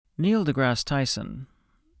Neil deGrasse Tyson,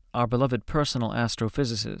 our beloved personal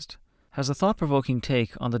astrophysicist, has a thought-provoking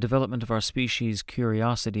take on the development of our species'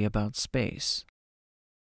 curiosity about space.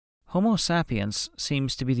 Homo sapiens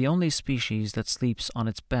seems to be the only species that sleeps on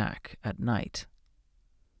its back at night.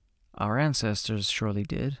 Our ancestors surely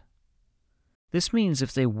did. This means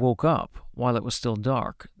if they woke up while it was still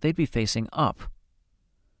dark, they'd be facing up.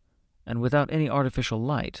 And without any artificial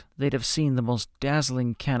light, they'd have seen the most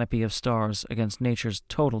dazzling canopy of stars against nature's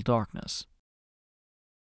total darkness.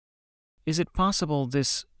 Is it possible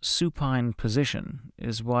this supine position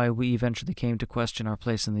is why we eventually came to question our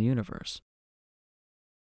place in the universe?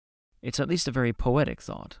 It's at least a very poetic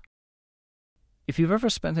thought. If you've ever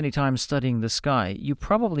spent any time studying the sky, you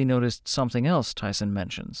probably noticed something else Tyson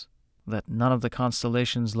mentions, that none of the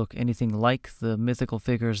constellations look anything like the mythical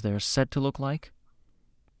figures they're said to look like.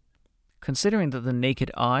 Considering that the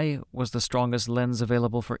naked eye was the strongest lens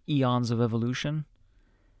available for eons of evolution,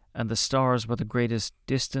 and the stars were the greatest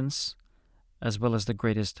distance, as well as the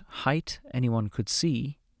greatest height anyone could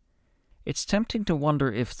see, it's tempting to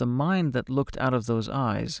wonder if the mind that looked out of those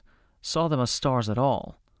eyes saw them as stars at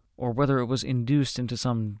all, or whether it was induced into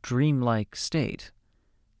some dreamlike state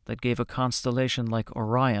that gave a constellation like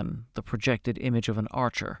Orion the projected image of an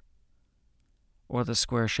archer, or the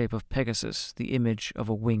square shape of Pegasus the image of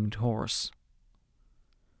a winged horse.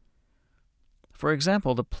 For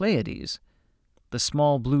example, the Pleiades, the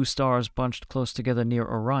small blue stars bunched close together near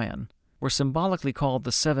Orion, were symbolically called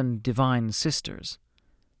the 7 divine sisters,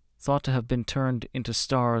 thought to have been turned into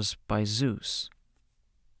stars by Zeus.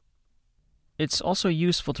 It's also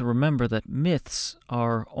useful to remember that myths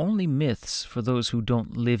are only myths for those who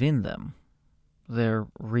don't live in them. They're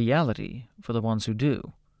reality for the ones who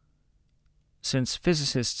do. Since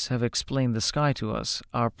physicists have explained the sky to us,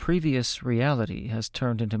 our previous reality has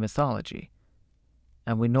turned into mythology,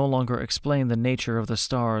 and we no longer explain the nature of the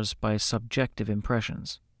stars by subjective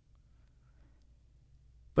impressions.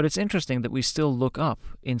 But it's interesting that we still look up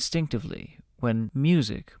instinctively when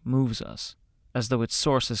music moves us, as though its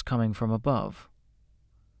source is coming from above.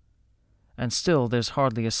 And still there's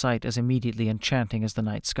hardly a sight as immediately enchanting as the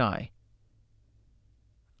night sky.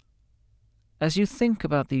 As you think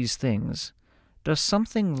about these things, does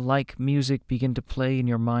something like music begin to play in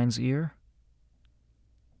your mind's ear?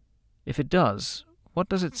 If it does, what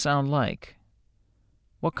does it sound like?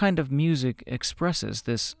 What kind of music expresses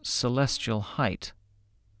this celestial height?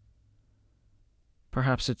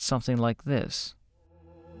 Perhaps it's something like this.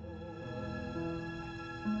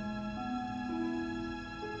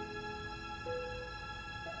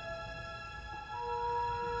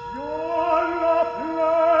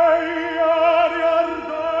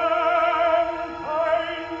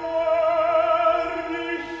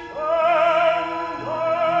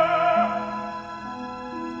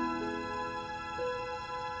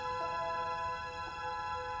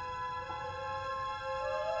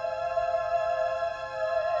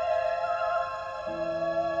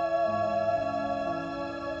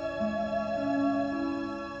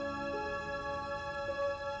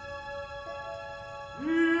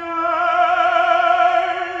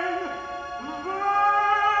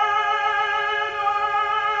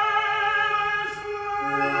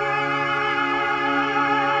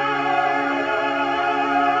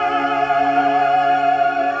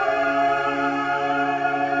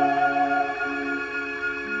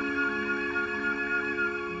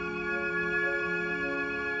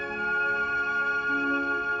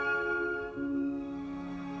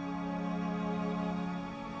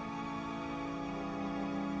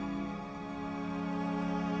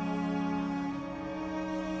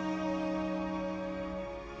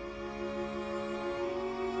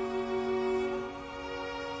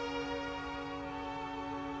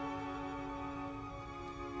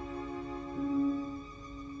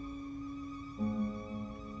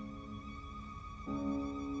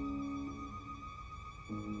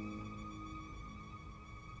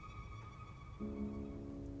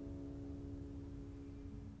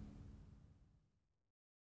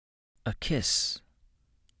 A kiss,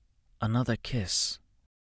 another kiss.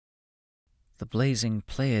 The blazing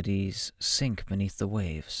Pleiades sink beneath the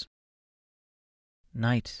waves.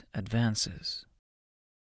 Night advances.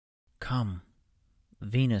 Come,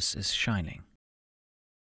 Venus is shining.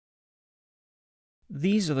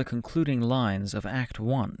 These are the concluding lines of Act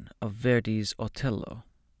 1 of Verdi's Otello.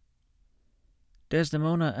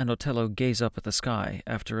 Desdemona and Otello gaze up at the sky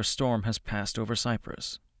after a storm has passed over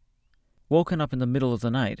Cyprus. Woken up in the middle of the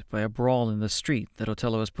night by a brawl in the street that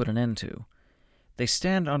Otello has put an end to, they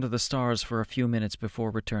stand under the stars for a few minutes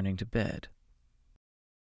before returning to bed.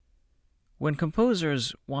 When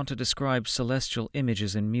composers want to describe celestial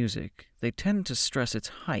images in music, they tend to stress its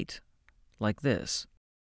height, like this.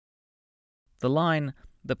 The line,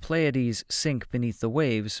 "The Pleiades sink beneath the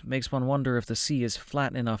waves," makes one wonder if the sea is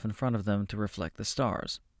flat enough in front of them to reflect the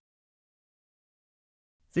stars.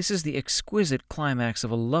 This is the exquisite climax of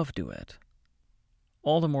a love duet,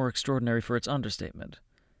 all the more extraordinary for its understatement,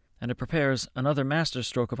 and it prepares another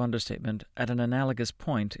masterstroke of understatement at an analogous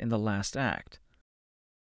point in the last act.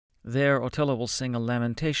 There, Otello will sing a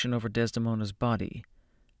lamentation over Desdemona's body,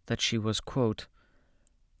 that she was, quote,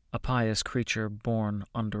 "a pious creature born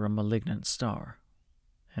under a malignant star,"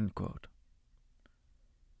 end quote.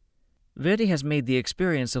 Verdi has made the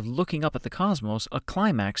experience of looking up at the cosmos a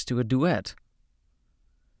climax to a duet.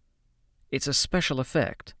 It's a special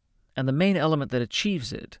effect, and the main element that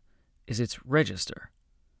achieves it is its register,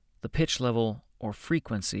 the pitch level or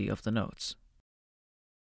frequency of the notes.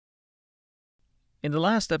 In the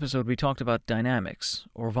last episode, we talked about dynamics,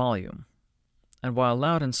 or volume, and while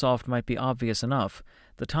loud and soft might be obvious enough,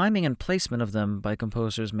 the timing and placement of them by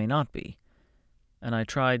composers may not be, and I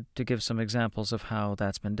tried to give some examples of how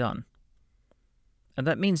that's been done. And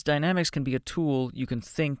that means dynamics can be a tool you can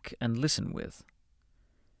think and listen with.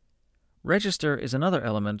 Register is another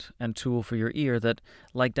element and tool for your ear that,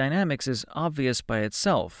 like dynamics, is obvious by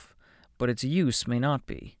itself, but its use may not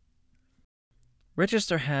be.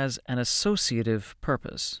 Register has an associative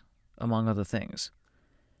purpose, among other things.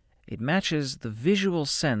 It matches the visual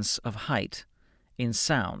sense of height in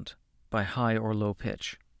sound by high or low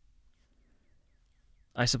pitch.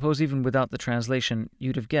 I suppose even without the translation,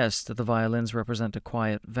 you'd have guessed that the violins represent a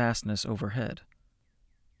quiet vastness overhead.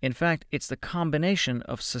 In fact, it's the combination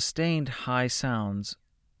of sustained high sounds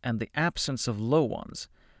and the absence of low ones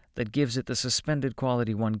that gives it the suspended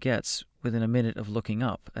quality one gets within a minute of looking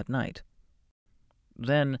up at night.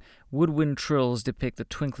 Then, woodwind trills depict the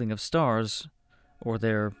twinkling of stars, or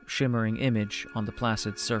their shimmering image on the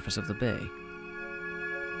placid surface of the bay.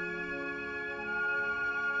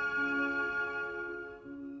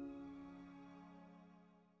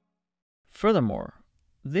 Furthermore,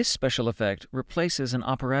 this special effect replaces an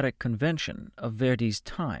operatic convention of Verdi's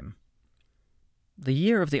time. The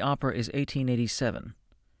year of the opera is 1887.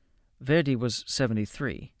 Verdi was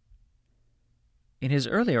 73. In his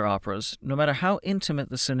earlier operas, no matter how intimate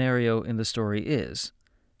the scenario in the story is,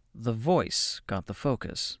 the voice got the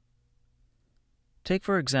focus. Take,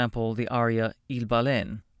 for example, the aria Il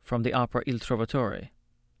Balen from the opera Il Trovatore.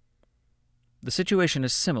 The situation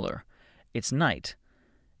is similar. It's night.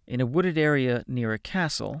 In a wooded area near a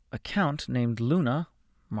castle, a count named Luna,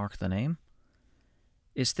 mark the name,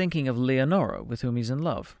 is thinking of Leonora, with whom he's in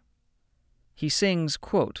love. He sings,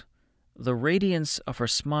 quote, "The radiance of her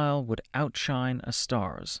smile would outshine a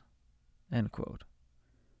star's," end quote.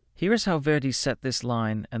 Here is how Verdi set this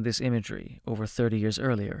line and this imagery over 30 years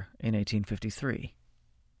earlier in 1853.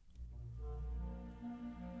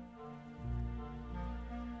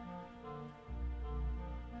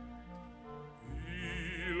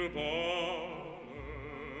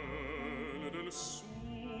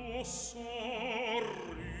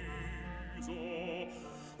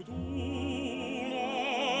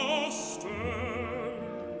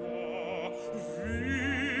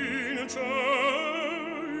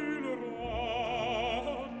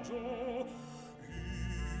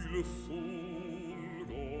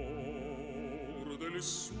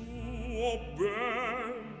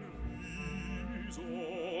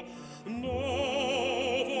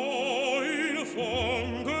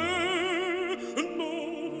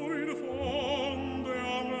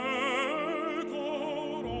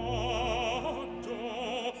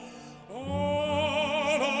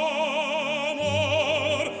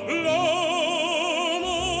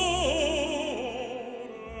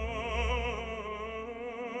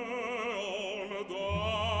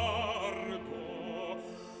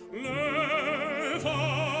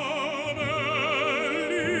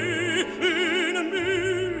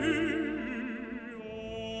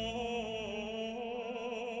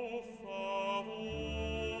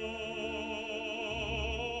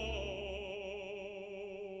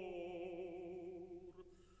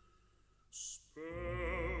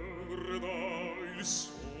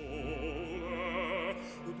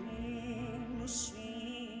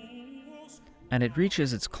 And it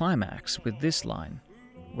reaches its climax with this line,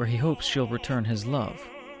 where he hopes she'll return his love.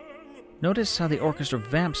 Notice how the orchestra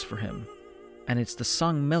vamps for him, and it's the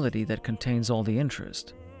sung melody that contains all the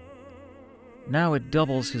interest. Now it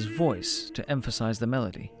doubles his voice to emphasize the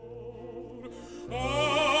melody.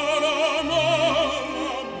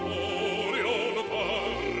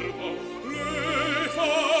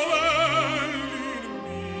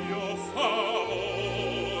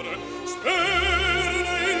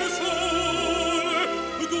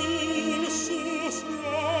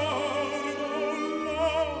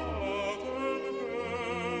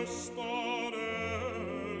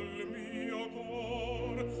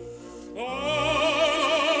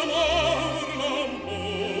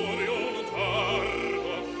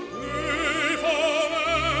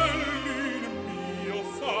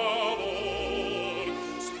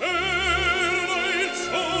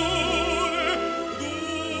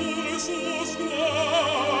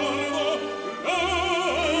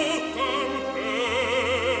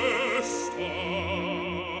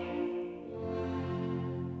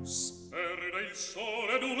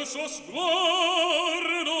 suo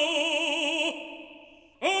sguardo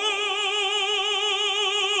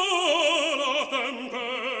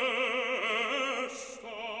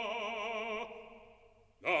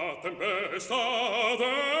la tempesta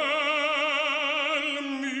del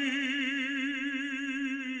mio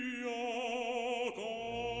cor.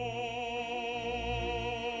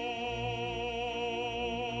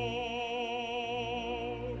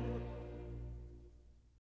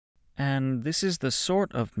 And this is the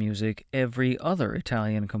sort of music every other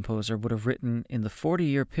Italian composer would have written in the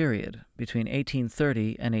 40-year period between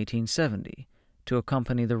 1830 and 1870 to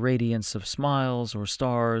accompany the radiance of smiles or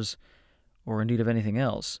stars, or indeed of anything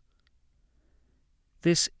else.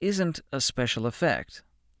 This isn't a special effect.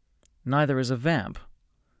 Neither is a vamp.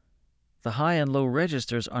 The high and low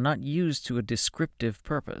registers are not used to a descriptive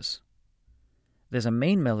purpose. There's a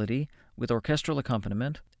main melody with orchestral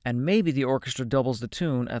accompaniment, and maybe the orchestra doubles the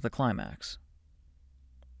tune at the climax.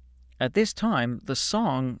 At this time, the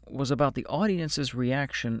song was about the audience's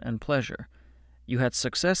reaction and pleasure. You had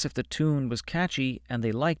success if the tune was catchy and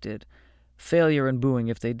they liked it, failure and booing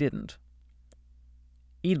if they didn't.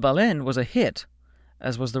 Il Baleine was a hit,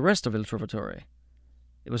 as was the rest of Il Trovatore.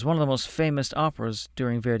 It was one of the most famous operas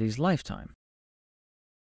during Verdi's lifetime.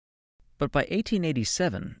 But by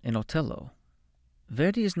 1887, in Otello,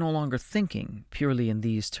 Verdi is no longer thinking purely in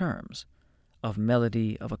these terms, of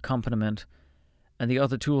melody, of accompaniment, and the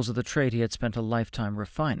other tools of the trade he had spent a lifetime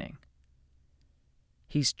refining.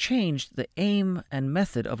 He's changed the aim and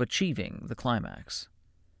method of achieving the climax.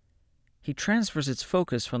 He transfers its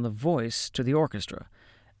focus from the voice to the orchestra,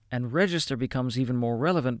 and register becomes even more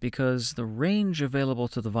relevant because the range available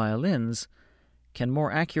to the violins can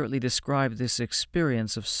more accurately describe this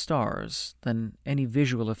experience of stars than any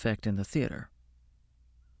visual effect in the theater.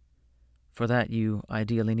 For that, you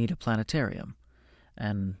ideally need a planetarium,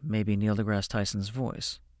 and maybe Neil deGrasse Tyson's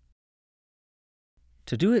voice.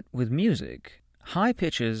 To do it with music, high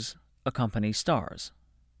pitches accompany stars.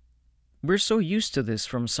 We're so used to this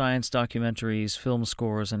from science documentaries, film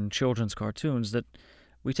scores, and children's cartoons that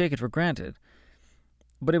we take it for granted.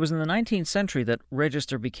 But it was in the 19th century that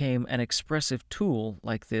register became an expressive tool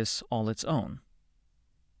like this all its own.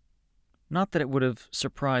 Not that it would have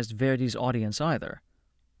surprised Verdi's audience either.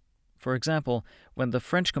 For example, when the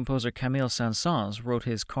French composer Camille Saint-Saëns wrote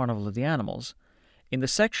his Carnival of the Animals, in the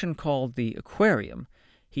section called the Aquarium,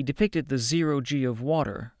 he depicted the 0G of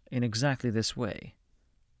water in exactly this way,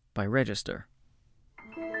 by register.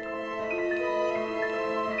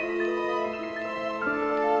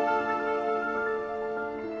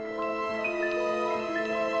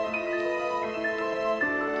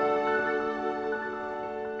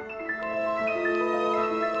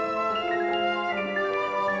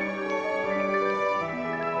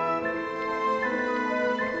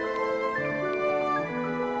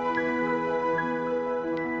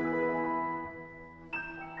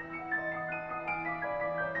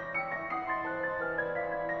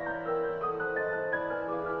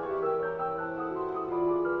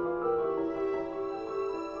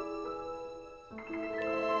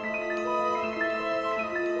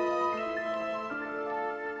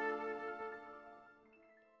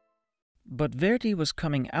 But Verdi was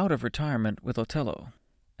coming out of retirement with Otello,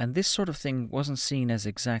 and this sort of thing wasn't seen as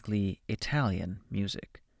exactly Italian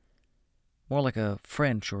music. More like a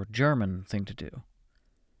French or German thing to do.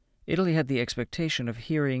 Italy had the expectation of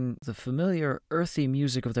hearing the familiar, earthy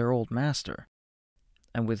music of their old master,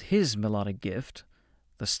 and with his melodic gift,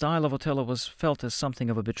 the style of Otello was felt as something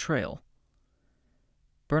of a betrayal.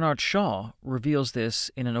 Bernard Shaw reveals this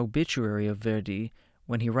in an obituary of Verdi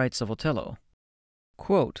when he writes of Otello.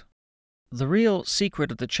 Quote, "The real secret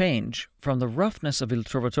of the change from the roughness of Il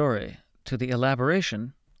Trovatore to the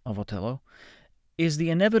elaboration of Otello is the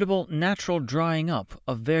inevitable natural drying up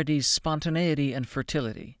of Verdi's spontaneity and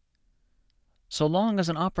fertility. So long as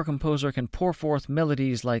an opera composer can pour forth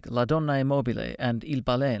melodies like La Donna è mobile and Il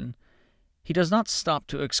Baleine, he does not stop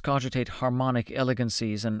to excogitate harmonic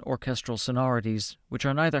elegancies and orchestral sonorities which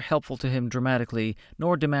are neither helpful to him dramatically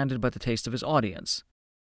nor demanded by the taste of his audience.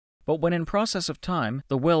 But when in process of time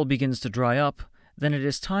the well begins to dry up, then it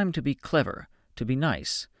is time to be clever, to be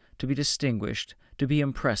nice, to be distinguished, to be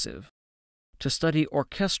impressive, to study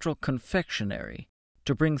orchestral confectionery,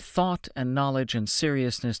 to bring thought and knowledge and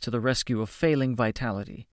seriousness to the rescue of failing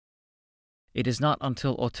vitality. It is not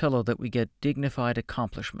until Otello that we get dignified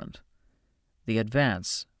accomplishment. The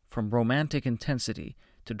advance from romantic intensity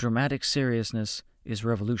to dramatic seriousness is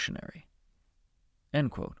revolutionary."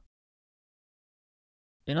 End quote.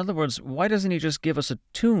 In other words, why doesn't he just give us a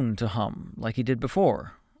tune to hum like he did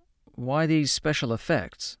before? Why these special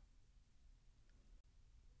effects?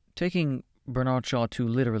 Taking Bernard Shaw too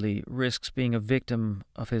literally risks being a victim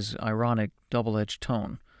of his ironic, double-edged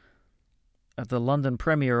tone. At the London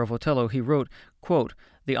premiere of Othello, he wrote, quote,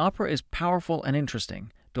 "The opera is powerful and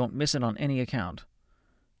interesting. Don't miss it on any account."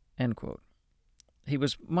 End quote. He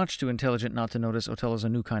was much too intelligent not to notice Othello's a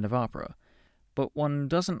new kind of opera, but one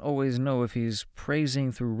doesn't always know if he's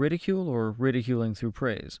praising through ridicule or ridiculing through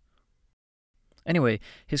praise. Anyway,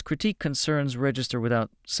 his critique concerns register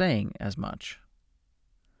without saying as much.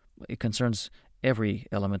 It concerns every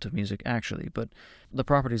element of music, actually, but the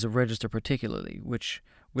properties of register particularly, which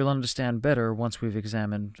we'll understand better once we've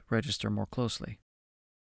examined register more closely.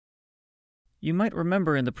 You might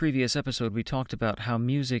remember in the previous episode we talked about how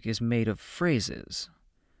music is made of phrases.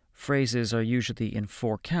 Phrases are usually in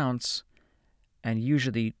 4 counts, and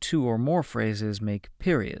usually 2 or more phrases make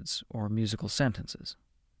periods, or musical sentences.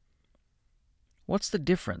 What's the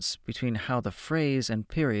difference between how the phrase and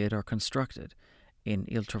period are constructed in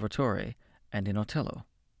Il Trovatore and in Otello?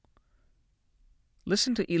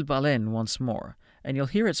 Listen to Il Balen once more, and you'll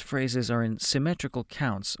hear its phrases are in symmetrical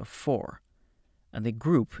counts of 4, and they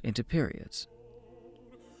group into periods.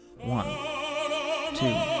 1,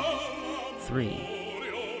 2,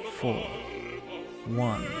 3, 4.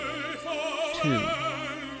 1, 2,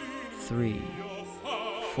 3,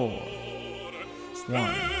 4.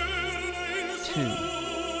 1, 2,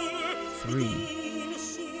 3,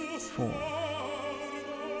 4.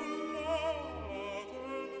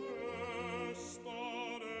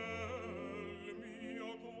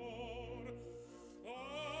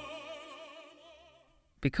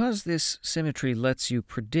 Because this symmetry lets you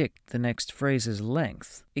predict the next phrase's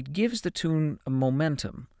length, it gives the tune a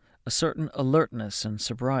momentum, a certain alertness and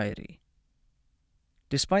sobriety.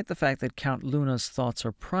 Despite the fact that Count Luna's thoughts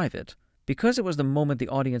are private, because it was the moment the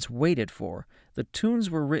audience waited for, the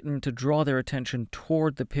tunes were written to draw their attention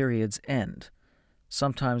toward the period's end,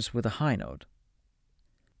 sometimes with a high note.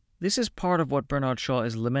 This is part of what Bernard Shaw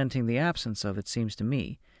is lamenting the absence of, it seems to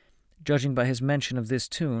me, judging by his mention of this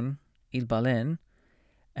tune, Il Balen,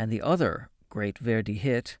 and the other great Verdi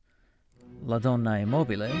hit, La Donna è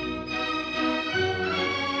mobile.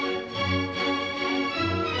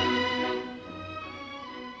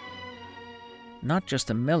 Not just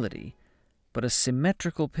a melody, but a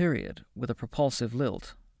symmetrical period with a propulsive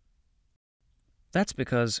lilt. That's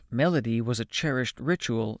because melody was a cherished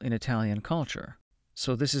ritual in Italian culture,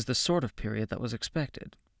 so this is the sort of period that was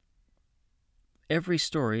expected. Every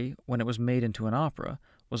story, when it was made into an opera,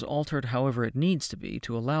 was altered however it needs to be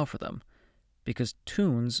to allow for them, because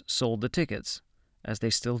tunes sold the tickets, as they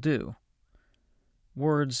still do.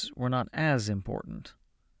 Words were not as important.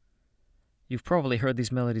 You've probably heard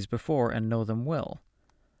these melodies before and know them well.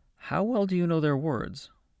 How well do you know their words?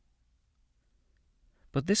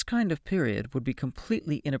 But this kind of period would be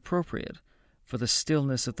completely inappropriate for the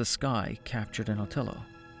stillness of the sky captured in Otello.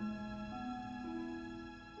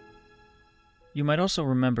 You might also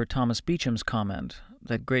remember Thomas Beecham's comment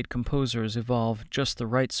that great composers evolve just the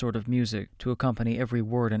right sort of music to accompany every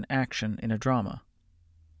word and action in a drama.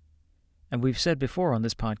 And we've said before on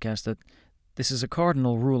this podcast that this is a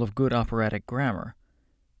cardinal rule of good operatic grammar.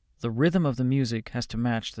 The rhythm of the music has to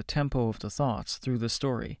match the tempo of the thoughts through the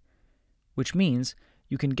story, which means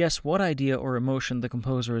you can guess what idea or emotion the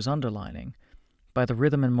composer is underlining by the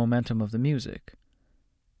rhythm and momentum of the music,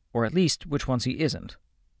 or at least which ones he isn't.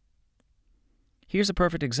 Here's a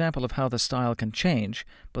perfect example of how the style can change,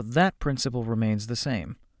 but that principle remains the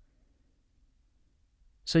same.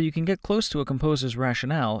 So you can get close to a composer's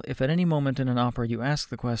rationale if at any moment in an opera you ask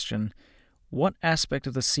the question, what aspect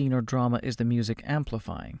of the scene or drama is the music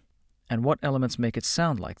amplifying, and what elements make it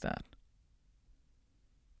sound like that?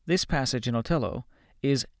 This passage in Otello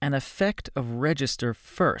is an effect of register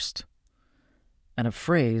first, and of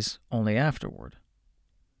phrase only afterward.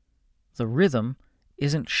 The rhythm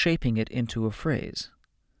isn't shaping it into a phrase.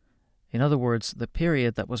 In other words, the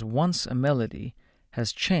period that was once a melody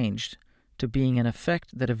has changed to being an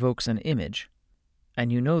effect that evokes an image,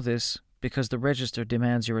 and you know this because the register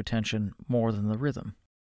demands your attention more than the rhythm.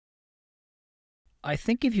 I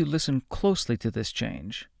think if you listen closely to this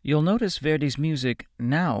change, you'll notice Verdi's music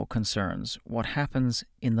now concerns what happens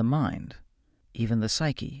in the mind, even the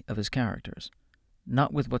psyche of his characters,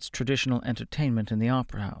 not with what's traditional entertainment in the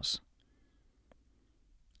opera house.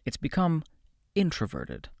 It's become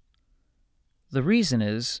introverted. The reason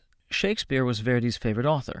is Shakespeare was Verdi's favorite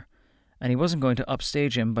author, and he wasn't going to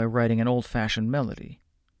upstage him by writing an old-fashioned melody.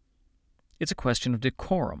 It's a question of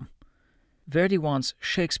decorum. Verdi wants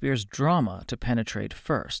Shakespeare's drama to penetrate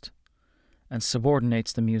first, and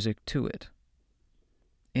subordinates the music to it.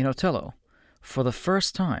 In Otello, for the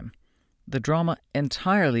first time, the drama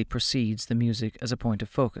entirely precedes the music as a point of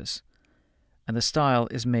focus, and the style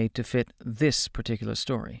is made to fit this particular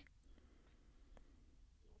story.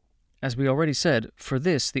 As we already said, for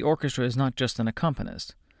this, the orchestra is not just an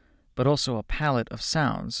accompanist, but also a palette of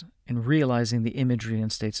sounds in realizing the imagery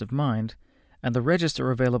and states of mind, and the register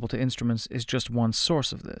available to instruments is just one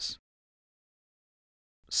source of this.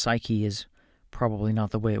 Psyche is probably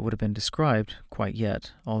not the way it would have been described quite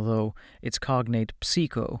yet, although its cognate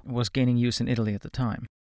psycho was gaining use in Italy at the time.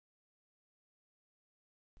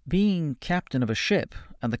 Being captain of a ship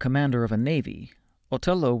and the commander of a navy,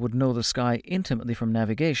 Otello would know the sky intimately from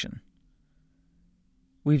navigation.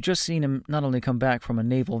 We've just seen him not only come back from a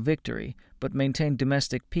naval victory, but maintain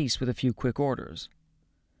domestic peace with a few quick orders.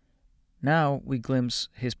 Now we glimpse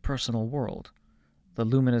his personal world, the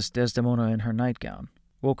luminous Desdemona in her nightgown,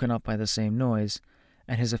 woken up by the same noise,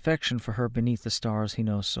 and his affection for her beneath the stars he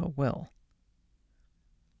knows so well.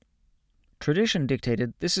 Tradition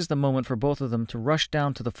dictated this is the moment for both of them to rush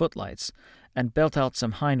down to the footlights and belt out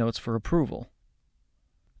some high notes for approval.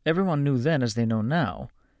 Everyone knew then, as they know now,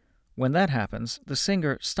 when that happens, the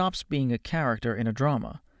singer stops being a character in a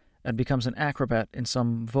drama and becomes an acrobat in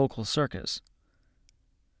some vocal circus.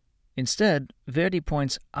 Instead, Verdi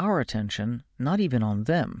points our attention not even on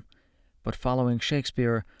them, but following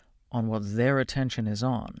Shakespeare on what their attention is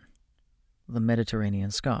on, the Mediterranean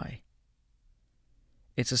sky.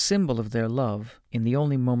 It's a symbol of their love in the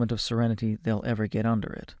only moment of serenity they'll ever get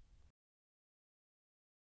under it.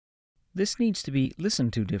 This needs to be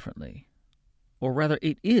listened to differently, or rather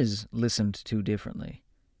it is listened to differently.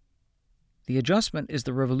 The adjustment is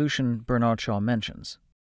the revolution Bernard Shaw mentions.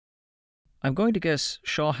 I'm going to guess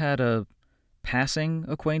Shaw had a passing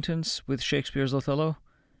acquaintance with Shakespeare's Othello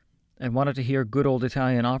and wanted to hear good old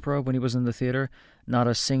Italian opera when he was in the theater, not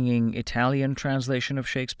a singing Italian translation of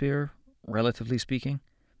Shakespeare, relatively speaking.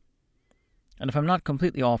 And if I'm not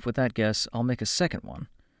completely off with that guess, I'll make a second one.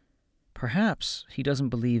 Perhaps he doesn't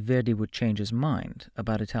believe Verdi would change his mind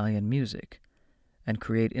about Italian music and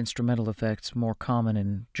create instrumental effects more common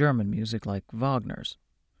in German music like Wagner's.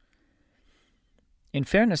 In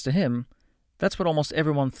fairness to him, that's what almost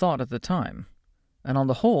everyone thought at the time, and on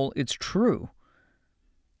the whole, it's true.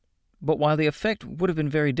 But while the effect would have been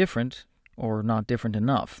very different, or not different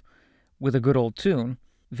enough, with a good old tune,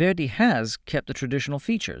 Verdi has kept the traditional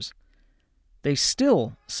features. They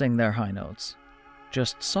still sing their high notes,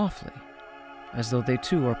 just softly, as though they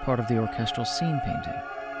too are part of the orchestral scene painting.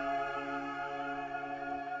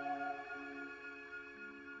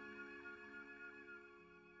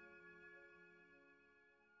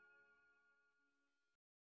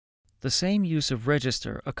 The same use of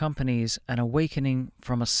register accompanies an awakening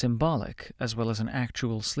from a symbolic as well as an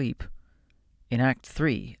actual sleep in Act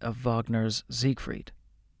 3 of Wagner's Siegfried.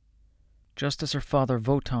 Just as her father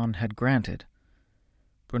Wotan had granted,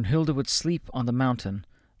 Brunhilde would sleep on the mountain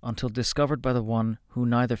until discovered by the one who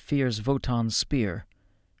neither fears Wotan's spear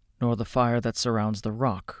nor the fire that surrounds the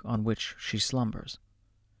rock on which she slumbers.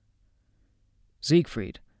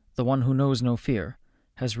 Siegfried, the one who knows no fear,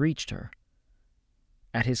 has reached her.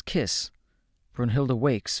 At his kiss, Brunhilde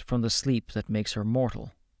wakes from the sleep that makes her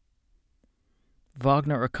mortal.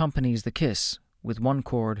 Wagner accompanies the kiss with one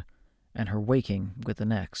chord and her waking with the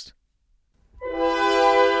next.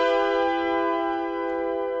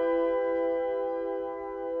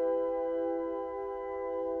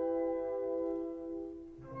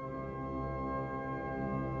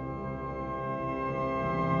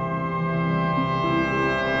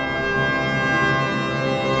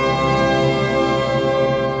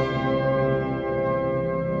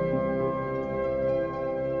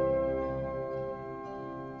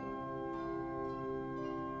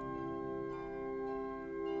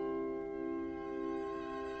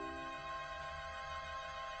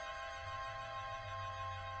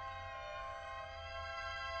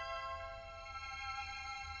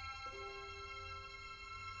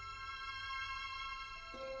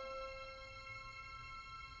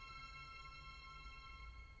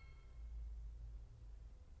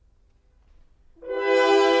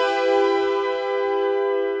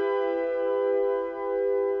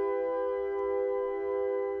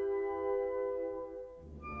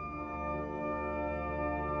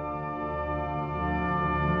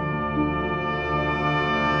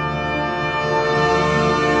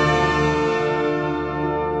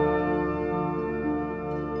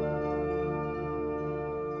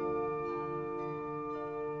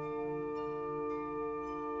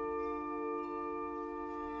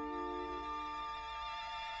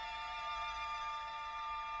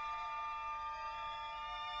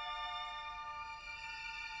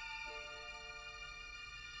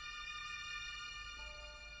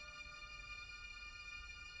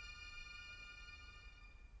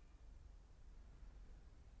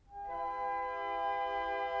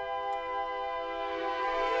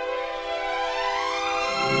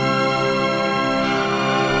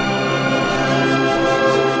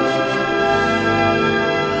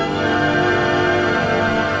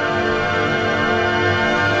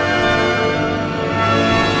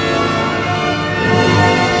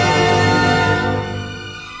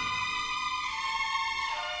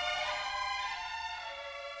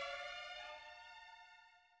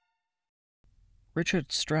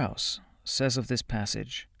 Richard Strauss says of this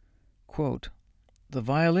passage, quote, "The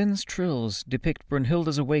violin's trills depict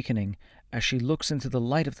Brunhilde's awakening as she looks into the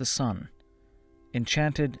light of the sun,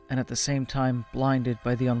 enchanted and at the same time blinded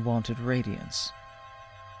by the unwanted radiance."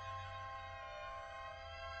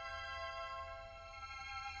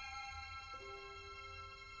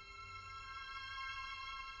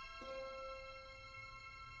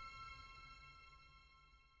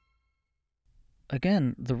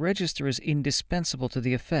 Again, the register is indispensable to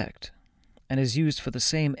the effect, and is used for the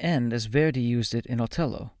same end as Verdi used it in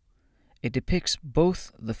Otello. It depicts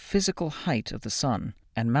both the physical height of the sun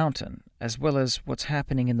and mountain, as well as what's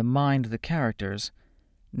happening in the mind of the characters,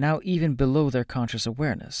 now even below their conscious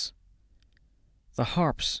awareness. The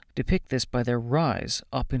harps depict this by their rise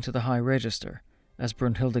up into the high register, as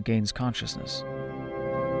Brunhilde gains consciousness.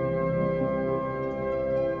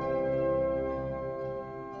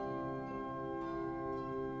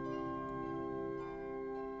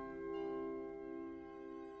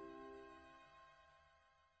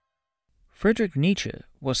 Friedrich Nietzsche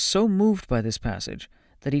was so moved by this passage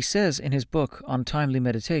that he says in his book On Timely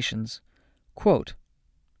Meditations, quote,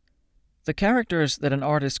 "The characters that an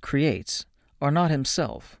artist creates are not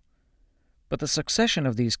himself, but the succession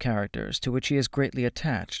of these characters to which he is greatly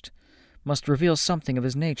attached must reveal something of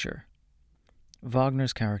his nature.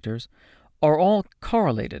 Wagner's characters are all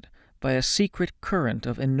correlated by a secret current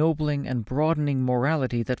of ennobling and broadening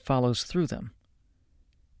morality that follows through them.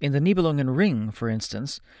 In the Nibelungen Ring, for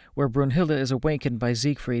instance, where Brunhilde is awakened by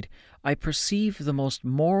Siegfried, I perceive the most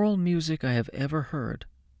moral music I have ever heard.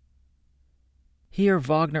 Here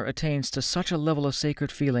Wagner attains to such a level of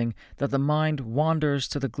sacred feeling that the mind wanders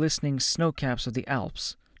to the glistening snow-caps of the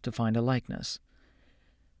Alps to find a likeness.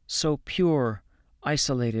 So pure,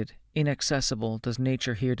 isolated, inaccessible does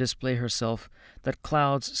nature here display herself that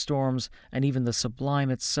clouds, storms, and even the sublime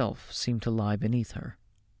itself seem to lie beneath her."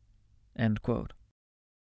 End quote.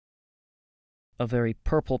 A very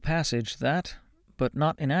purple passage that, but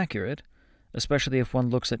not inaccurate, especially if one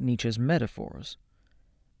looks at Nietzsche's metaphors.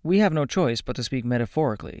 We have no choice but to speak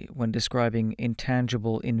metaphorically when describing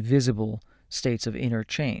intangible, invisible states of inner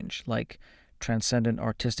change, like transcendent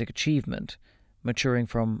artistic achievement, maturing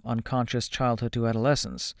from unconscious childhood to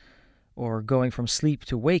adolescence, or going from sleep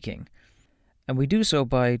to waking, and we do so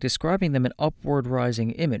by describing them in upward-rising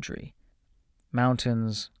imagery: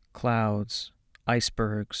 mountains, clouds,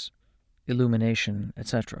 icebergs, illumination,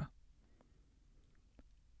 etc.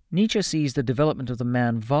 Nietzsche sees the development of the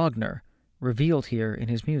man Wagner revealed here in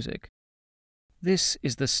his music. This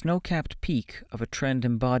is the snow-capped peak of a trend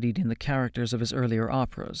embodied in the characters of his earlier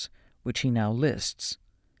operas, which he now lists.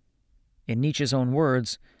 In Nietzsche's own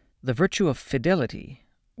words, the virtue of fidelity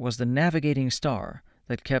was the navigating star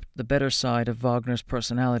that kept the better side of Wagner's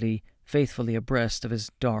personality faithfully abreast of his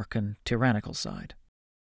dark and tyrannical side.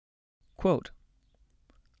 Quote,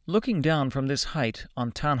 "Looking down from this height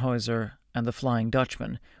on Tannhäuser and the Flying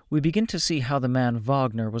Dutchman, we begin to see how the man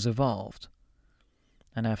Wagner was evolved.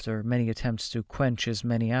 And after many attempts to quench his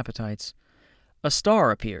many appetites, a star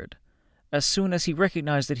appeared, as soon as he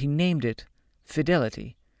recognized that he named it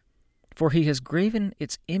Fidelity, for he has graven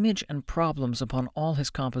its image and problems upon all his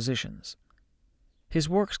compositions. His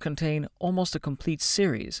works contain almost a complete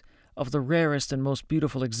series of the rarest and most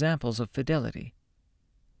beautiful examples of fidelity,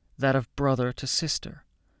 that of brother to sister,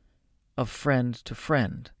 of friend to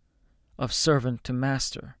friend, of servant to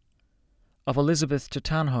master, of Elizabeth to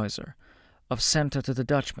Tannhäuser, of Senta to the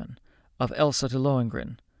Dutchman, of Elsa to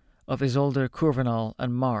Lohengrin, of Isolde, Kurvenal,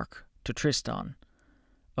 and Mark to Tristan,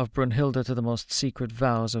 of Brunhilde to the most secret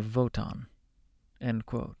vows of Wotan." End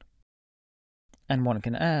quote. And one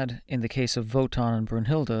can add, in the case of Wotan and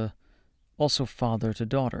Brunhilde, also father to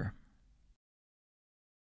daughter.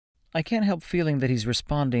 I can't help feeling that he's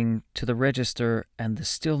responding to the register and the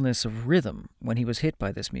stillness of rhythm when he was hit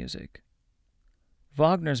by this music.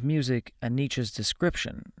 Wagner's music and Nietzsche's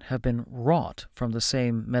description have been wrought from the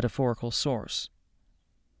same metaphorical source.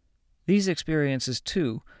 These experiences,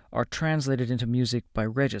 too, are translated into music by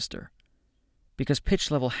register, because pitch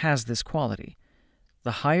level has this quality.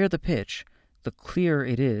 The higher the pitch, the clearer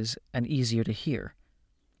it is and easier to hear.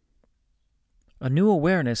 A new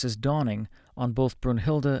awareness is dawning on both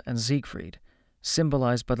Brunhilde and Siegfried,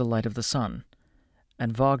 symbolized by the light of the sun,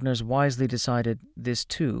 and Wagner's wisely decided this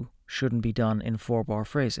too shouldn't be done in 4-bar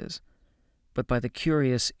phrases, but by the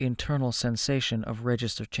curious internal sensation of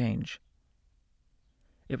register change.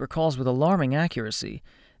 It recalls with alarming accuracy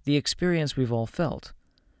the experience we've all felt,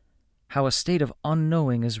 how a state of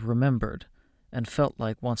unknowing is remembered and felt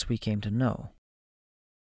like once we came to know.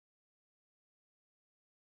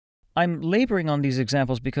 I'm laboring on these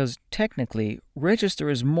examples because, technically, register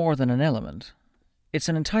is more than an element. It's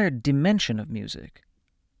an entire dimension of music.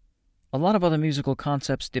 A lot of other musical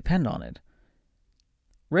concepts depend on it.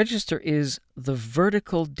 Register is the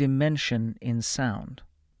vertical dimension in sound.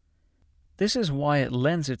 This is why it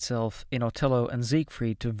lends itself in Otello and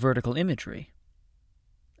Siegfried to vertical imagery.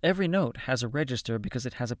 Every note has a register because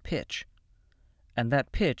it has a pitch, and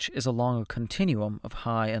that pitch is along a continuum of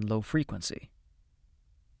high and low frequency.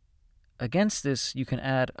 Against this, you can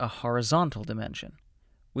add a horizontal dimension,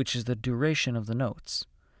 which is the duration of the notes,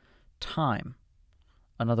 time,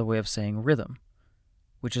 another way of saying rhythm,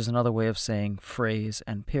 which is another way of saying phrase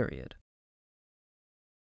and period.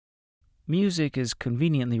 Music is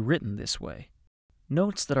conveniently written this way.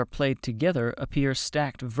 Notes that are played together appear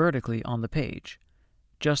stacked vertically on the page,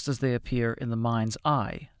 just as they appear in the mind's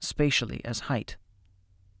eye, spatially as height.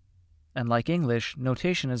 And like English,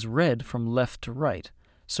 notation is read from left to right,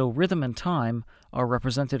 so rhythm and time are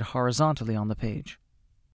represented horizontally on the page.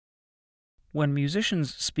 When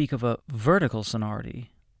musicians speak of a vertical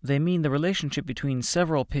sonority, they mean the relationship between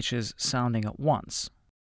several pitches sounding at once.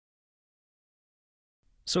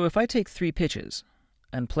 So if I take 3 pitches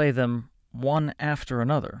and play them one after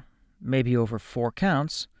another, maybe over 4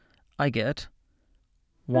 counts, I get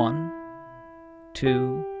 1,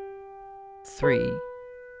 2, 3,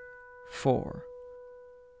 4.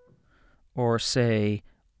 Or say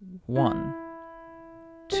 1,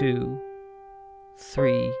 2,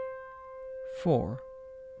 3, 4.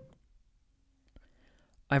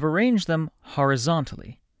 I've arranged them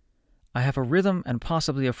horizontally. I have a rhythm and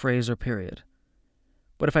possibly a phrase or period.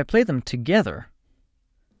 But if I play them together,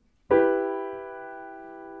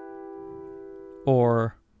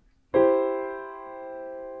 or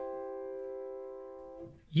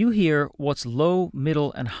you hear what's low,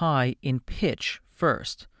 middle, and high in pitch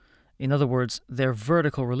first. In other words, their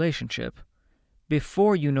vertical relationship,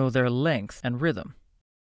 before you know their length and rhythm.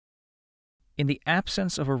 In the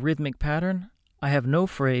absence of a rhythmic pattern, I have no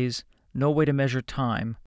phrase, no way to measure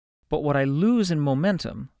time, but what I lose in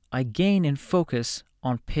momentum, I gain in focus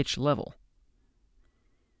on pitch level.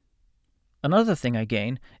 Another thing I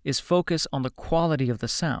gain is focus on the quality of the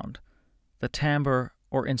sound, the timbre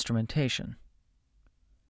or instrumentation.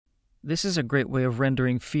 This is a great way of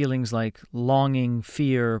rendering feelings like longing,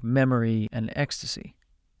 fear, memory, and ecstasy.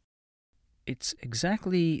 It's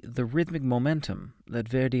exactly the rhythmic momentum that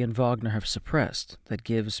Verdi and Wagner have suppressed that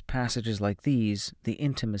gives passages like these the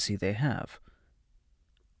intimacy they have.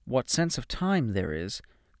 What sense of time there is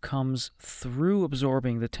comes through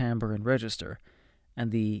absorbing the timbre and register,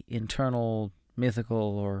 and the internal,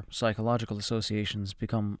 mythical, or psychological associations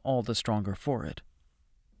become all the stronger for it.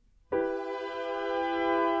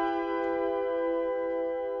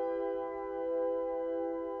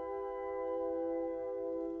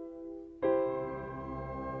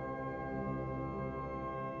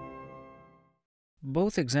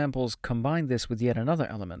 Both examples combine this with yet another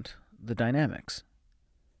element, the dynamics.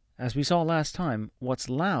 As we saw last time, what's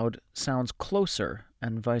loud sounds closer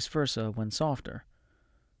and vice versa when softer.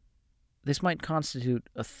 This might constitute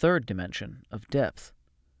a third dimension of depth.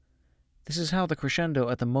 This is how the crescendo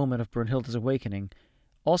at the moment of Brunhilde's awakening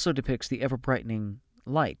also depicts the ever-brightening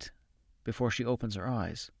light before she opens her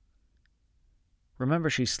eyes. Remember,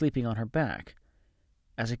 she's sleeping on her back.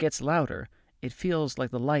 As it gets louder, it feels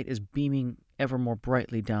like the light is beaming ever more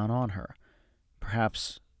brightly down on her,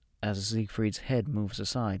 perhaps as Siegfried's head moves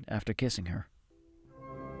aside after kissing her.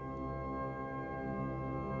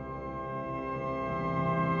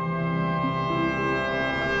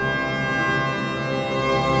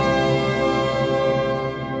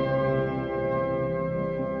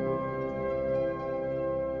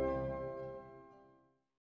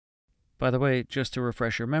 By the way, just to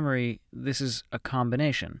refresh your memory, this is a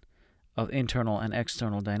combination of internal and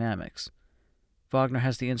external dynamics. Wagner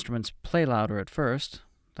has the instruments play louder at first,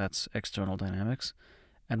 that's external dynamics,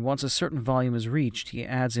 and once a certain volume is reached, he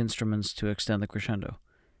adds instruments to extend the crescendo,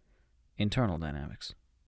 internal dynamics.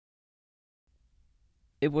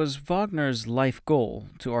 It was Wagner's life goal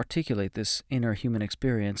to articulate this inner human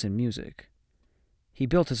experience in music. He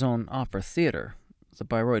built his own opera theater, the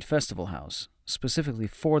Bayreuth Festival House, specifically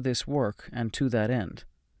for this work and to that end.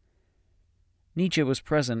 Nietzsche was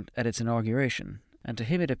present at its inauguration, and to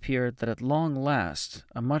him it appeared that at long last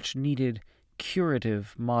a much-needed,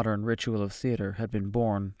 curative modern ritual of theater had been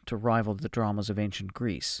born to rival the dramas of ancient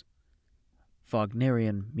Greece.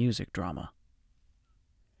 Wagnerian music drama.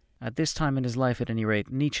 At this time in his life, at any rate,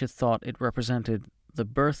 Nietzsche thought it represented the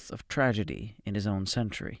birth of tragedy in his own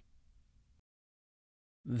century.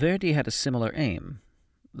 Verdi had a similar aim,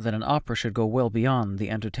 that an opera should go well beyond the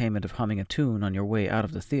entertainment of humming a tune on your way out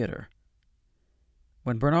of the theater.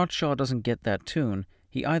 When Bernard Shaw doesn't get that tune,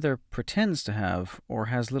 He either pretends to have or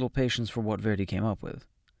has little patience for what Verdi came up with.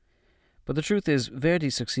 But the truth is,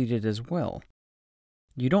 Verdi succeeded as well.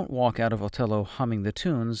 You don't walk out of Othello humming the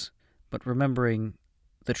tunes, but remembering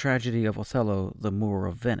the tragedy of Othello, the Moor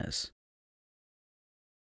of Venice.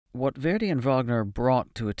 What Verdi and Wagner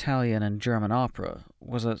brought to Italian and German opera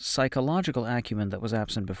was a psychological acumen that was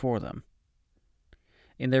absent before them.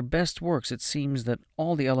 In their best works, it seems that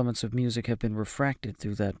all the elements of music have been refracted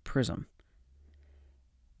through that prism.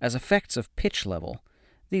 As effects of pitch level,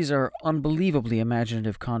 these are unbelievably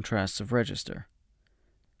imaginative contrasts of register,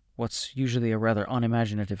 what's usually a rather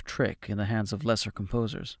unimaginative trick in the hands of lesser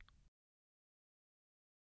composers.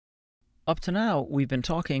 Up to now, we've been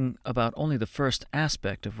talking about only the first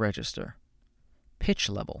aspect of register, pitch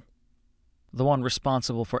level, the one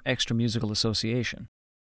responsible for extra musical association.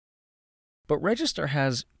 But register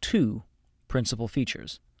has two principal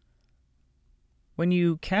features. When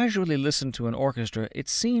you casually listen to an orchestra, it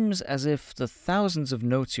seems as if the thousands of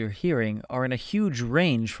notes you're hearing are in a huge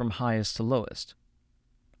range from highest to lowest.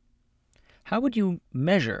 How would you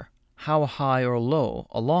measure how high or low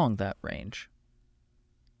along that range?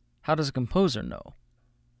 How does a composer know?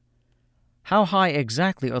 How high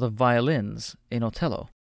exactly are the violins in Othello?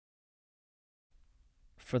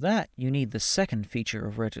 For that, you need the second feature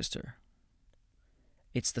of register.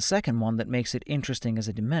 It's the second one that makes it interesting as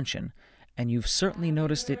a dimension, and you've certainly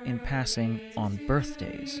noticed it in passing on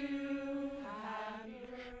birthdays.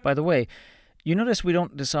 By the way, you notice we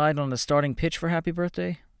don't decide on the starting pitch for Happy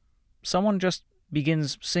Birthday? Someone just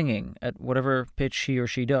begins singing at whatever pitch he or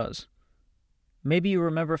she does. Maybe you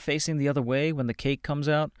remember facing the other way when the cake comes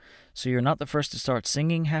out, so you're not the first to start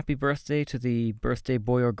singing Happy Birthday to the birthday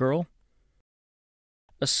boy or girl.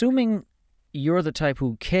 Assuming you're the type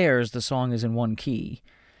who cares the song is in one key,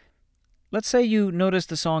 let's say you notice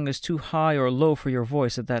the song is too high or low for your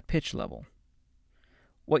voice at that pitch level.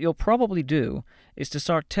 What you'll probably do is to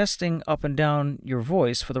start testing up and down your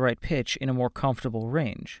voice for the right pitch in a more comfortable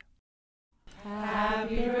range.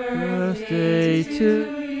 Happy birthday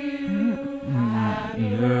to you.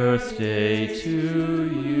 Happy birthday to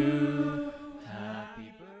you.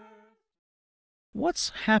 Happy birthday. What's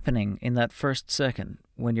happening in that first second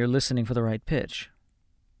when you're listening for the right pitch?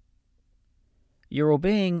 You're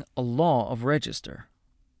obeying a law of register.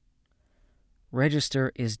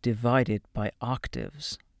 Register is divided by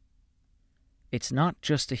octaves. It's not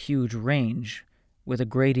just a huge range with a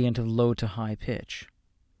gradient of low to high pitch.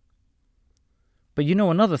 But you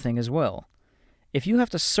know another thing as well. If you have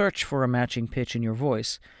to search for a matching pitch in your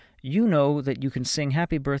voice, you know that you can sing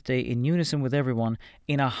Happy Birthday in unison with everyone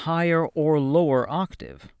in a higher or lower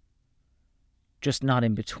octave, just not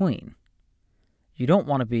in between. You don't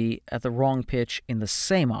want to be at the wrong pitch in the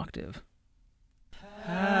same octave.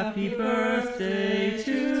 Happy birthday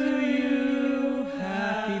to you.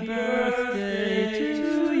 Happy birthday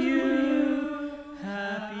to you.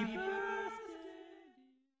 Happy birthday.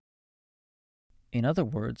 In other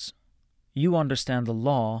words, you understand the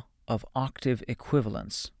law of octave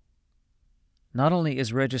equivalence. Not only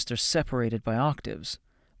is register separated by octaves,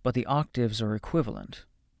 but the octaves are equivalent.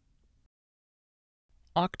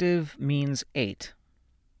 Octave means 8.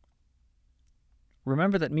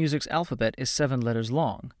 Remember that music's alphabet is 7 letters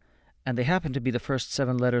long, and they happen to be the first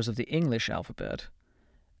 7 letters of the English alphabet,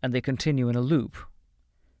 and they continue in a loop.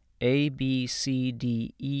 A, B, C,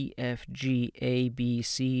 D, E, F, G, A, B,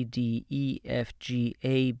 C, D, E, F, G,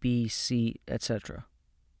 A, B, C, etc.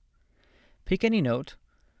 Pick any note,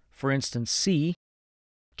 for instance C,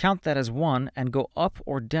 count that as 1 and go up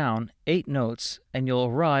or down 8 notes, and you'll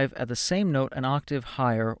arrive at the same note an octave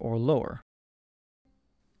higher or lower.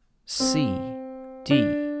 C, D,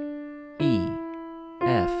 E,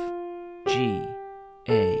 F, G,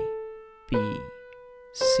 A, B,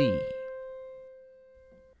 C.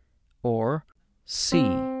 Or C,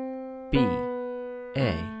 B,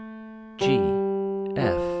 A, G,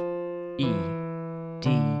 F, E,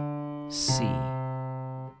 D, C.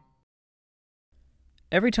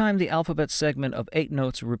 Every time the alphabet segment of 8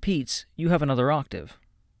 notes repeats, you have another octave.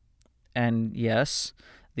 And yes,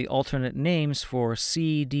 the alternate names for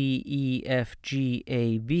C, D, E, F, G,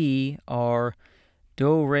 A, B are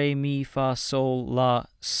Do, Re, Mi, Fa, Sol, La,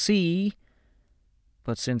 Si.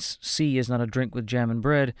 But since C is not a drink with jam and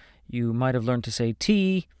bread, you might have learned to say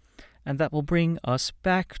T, and that will bring us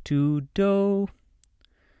back to Do.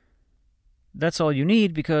 That's all you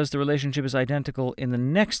need because the relationship is identical in the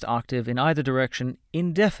next octave in either direction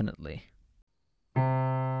indefinitely.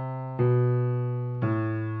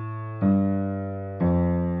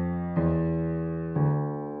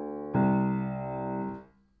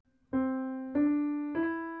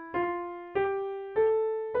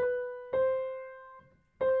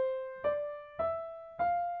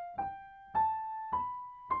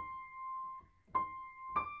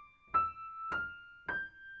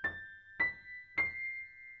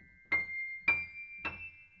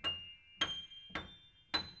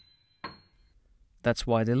 That's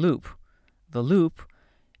why they loop. The loop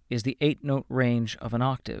is the 8-note range of an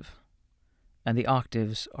octave, and the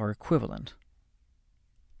octaves are equivalent.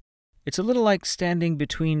 It's a little like standing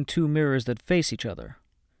between two mirrors that face each other.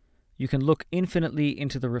 You can look infinitely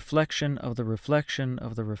into the reflection of the reflection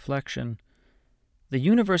of the reflection. The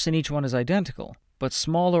universe in each one is identical, but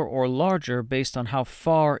smaller or larger based on how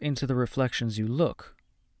far into the reflections you look.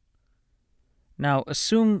 Now,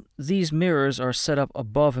 assume these mirrors are set up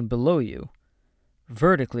above and below you,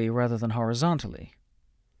 vertically rather than horizontally.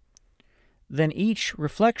 Then each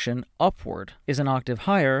reflection upward is an octave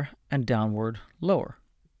higher and downward lower.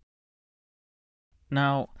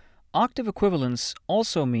 Now, octave equivalence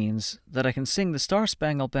also means that I can sing the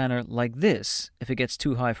Star-Spangled Banner like this if it gets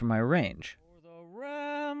too high for my range. The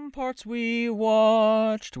ramparts we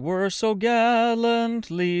watched were so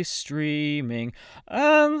gallantly streaming,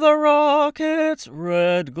 and the rockets'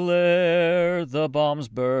 red glare, the bombs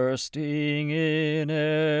bursting in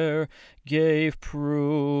air, gave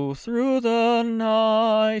proof through the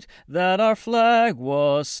night that our flag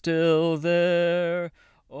was still there.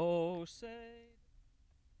 Oh, say...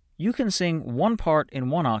 You can sing one part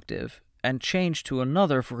in one octave and change to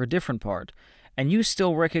another for a different part, and you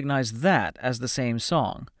still recognize that as the same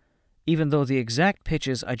song, even though the exact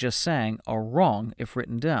pitches I just sang are wrong if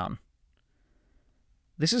written down.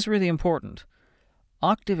 This is really important.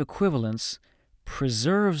 Octave equivalence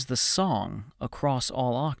preserves the song across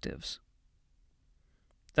all octaves.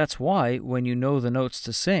 That's why, when you know the notes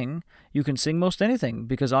to sing, you can sing most anything,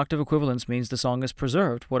 because octave equivalence means the song is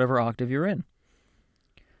preserved, whatever octave you're in.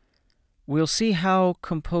 We'll see how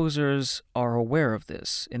composers are aware of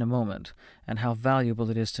this in a moment, and how valuable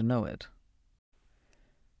it is to know it.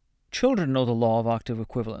 Children know the law of octave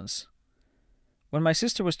equivalence. When my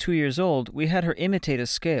sister was 2 years old, we had her imitate a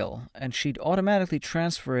scale, and she'd automatically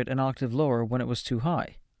transfer it an octave lower when it was too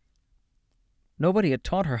high. Nobody had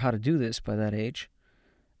taught her how to do this by that age,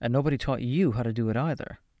 and nobody taught you how to do it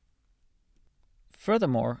either.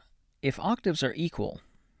 Furthermore, if octaves are equal,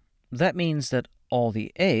 that means that all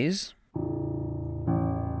the A's,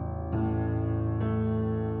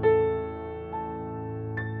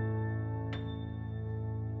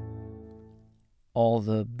 all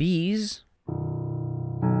the B's,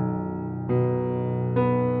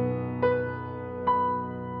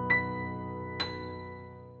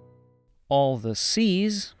 all the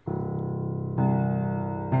C's,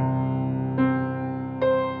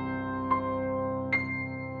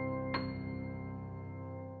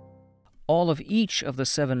 all of each of the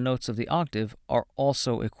 7 notes of the octave are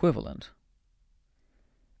also equivalent.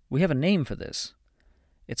 We have a name for this.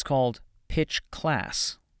 It's called pitch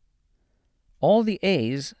class. All the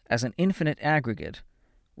A's, as an infinite aggregate,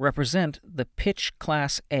 represent the pitch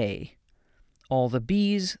class A, all the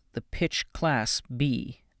B's, the pitch class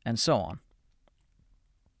B, and so on.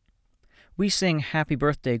 We sing Happy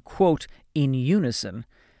Birthday, quote, in unison,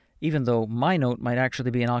 even though my note might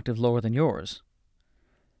actually be an octave lower than yours.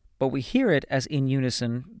 But we hear it as in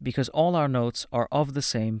unison because all our notes are of the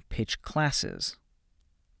same pitch classes.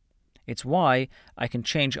 It's why I can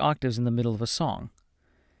change octaves in the middle of a song.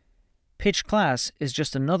 Pitch class is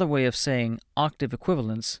just another way of saying octave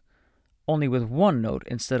equivalence, only with one note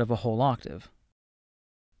instead of a whole octave.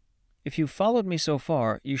 If you've followed me so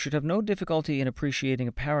far, you should have no difficulty in appreciating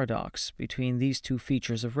a paradox between these two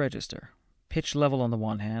features of register, pitch level on the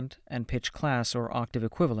one hand and pitch class or octave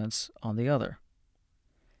equivalence on the other.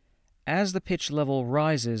 As the pitch level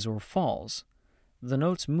rises or falls, the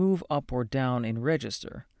notes move up or down in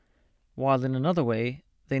register, while in another way,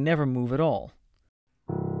 they never move at all.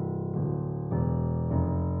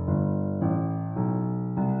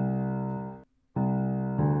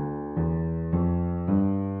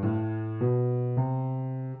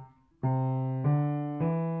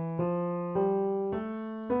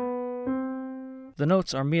 The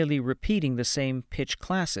notes are merely repeating the same pitch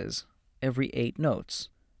classes every 8 notes,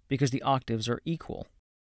 because the octaves are equal.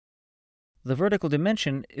 The vertical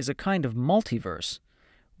dimension is a kind of multiverse,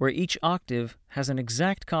 where each octave has an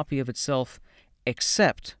exact copy of itself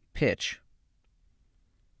except pitch.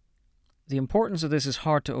 The importance of this is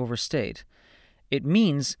hard to overstate. It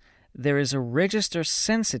means there is a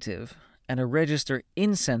register-sensitive and a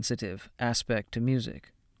register-insensitive aspect to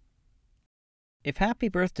music. If Happy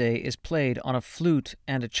Birthday is played on a flute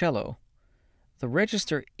and a cello, the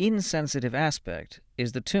register-insensitive aspect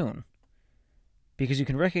is the tune, because you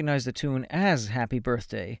can recognize the tune as Happy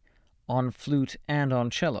Birthday on flute and on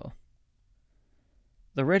cello.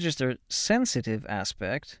 The register-sensitive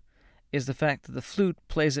aspect is the fact that the flute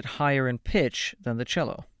plays it higher in pitch than the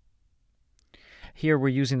cello. Here we're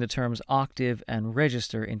using the terms octave and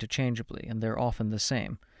register interchangeably, and they're often the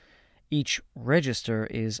same. Each register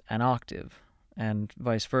is an octave, and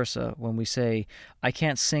vice versa when we say, I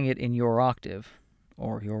can't sing it in your octave,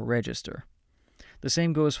 or your register. The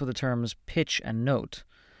same goes for the terms pitch and note,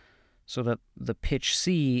 so that the pitch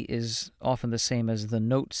C is often the same as the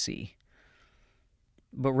note C.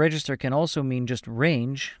 But register can also mean just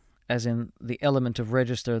range, as in the element of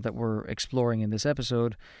register that we're exploring in this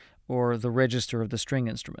episode, or the register of the string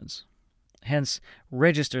instruments. Hence,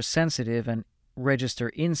 register sensitive and register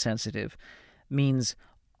insensitive means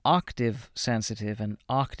octave sensitive and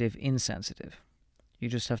octave insensitive. You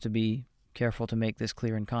just have to be careful to make this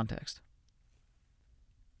clear in context.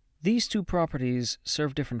 These two properties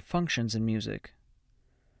serve different functions in music.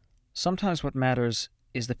 Sometimes what matters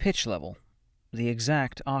is the pitch level, the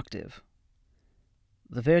exact octave.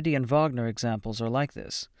 The Verdi and Wagner examples are like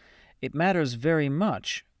this. It matters very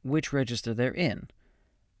much which register they're in.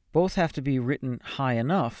 Both have to be written high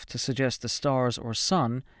enough to suggest the stars or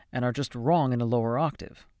sun and are just wrong in a lower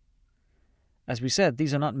octave. As we said,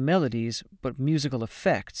 these are not melodies, but musical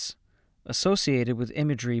effects associated with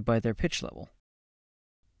imagery by their pitch level.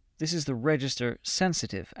 This is the register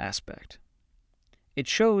sensitive aspect. It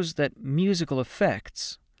shows that musical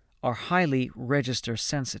effects are highly register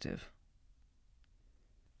sensitive.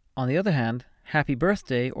 On the other hand, Happy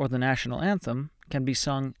Birthday or the national anthem can be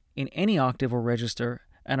sung in any octave or register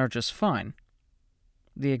and are just fine.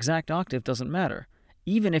 The exact octave doesn't matter,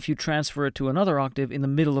 even if you transfer it to another octave in the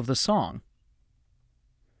middle of the song.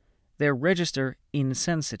 They're register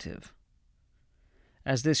insensitive.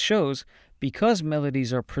 As this shows, because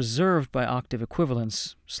melodies are preserved by octave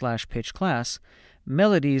equivalence / pitch class,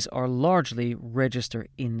 melodies are largely register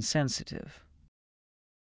insensitive.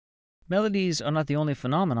 Melodies are not the only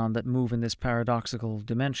phenomenon that move in this paradoxical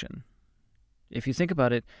dimension. If you think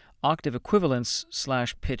about it, octave equivalence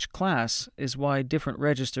 / pitch class is why different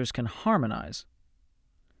registers can harmonize.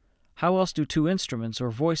 How else do two instruments or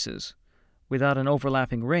voices, without an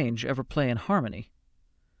overlapping range, ever play in harmony?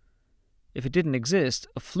 If it didn't exist,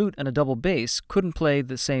 a flute and a double bass couldn't play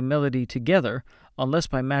the same melody together unless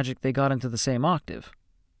by magic they got into the same octave.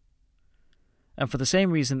 And for the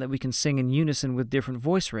same reason that we can sing in unison with different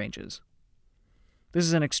voice ranges. This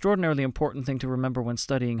is an extraordinarily important thing to remember when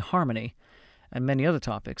studying harmony and many other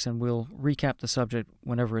topics, and we'll recap the subject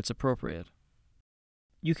whenever it's appropriate.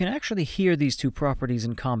 You can actually hear these two properties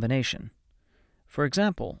in combination. For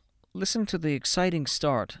example, listen to the exciting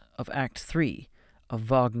start of Act 3 of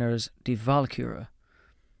Wagner's Die Walküre,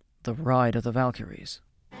 The Ride of the Valkyries.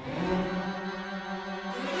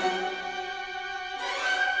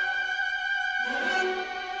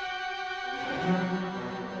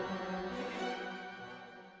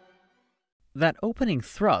 That opening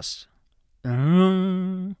thrust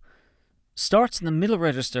starts in the middle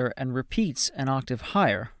register and repeats an octave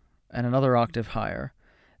higher and another octave higher,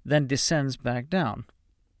 then descends back down.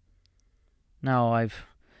 Now I've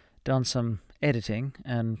done some editing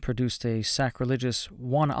and produced a sacrilegious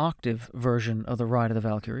one-octave version of The Ride of the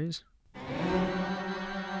Valkyries.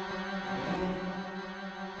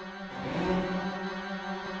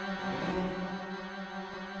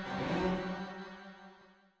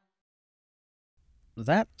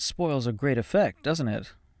 That spoils a great effect, doesn't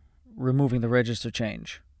it? Removing the register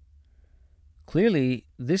change. Clearly,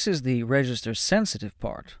 this is the register-sensitive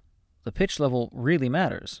part. The pitch level really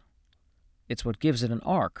matters. It's what gives it an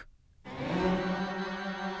arc.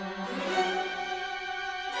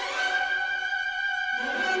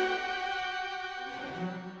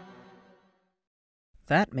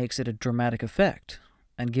 That makes it a dramatic effect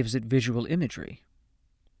and gives it visual imagery.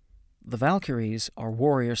 The Valkyries are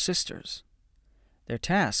warrior sisters. Their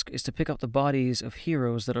task is to pick up the bodies of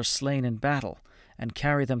heroes that are slain in battle and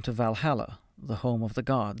carry them to Valhalla, the home of the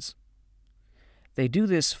gods. They do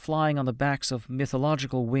this flying on the backs of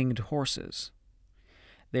mythological winged horses.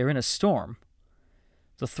 They are in a storm.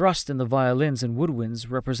 The thrust in the violins and woodwinds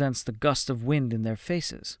represents the gust of wind in their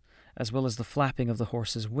faces, as well as the flapping of the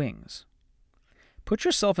horses' wings. Put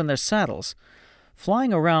yourself in their saddles.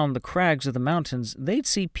 Flying around the crags of the mountains, they'd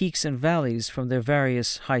see peaks and valleys from their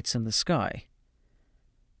various heights in the sky.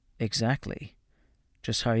 Exactly.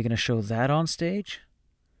 Just how are you going to show that on stage?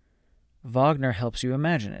 Wagner helps you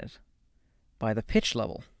imagine it. By the pitch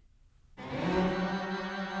level.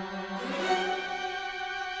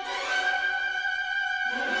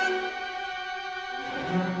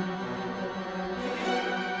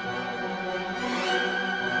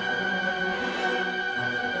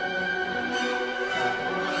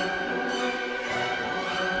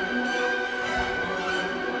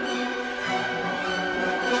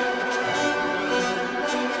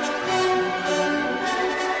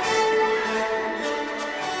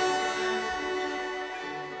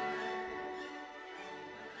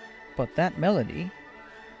 But that melody,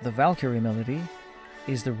 the Valkyrie melody,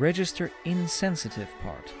 is the register insensitive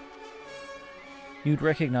part. You'd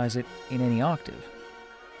recognize it in any octave.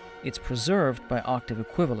 It's preserved by octave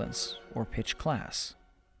equivalence, or pitch class.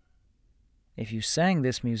 If you sang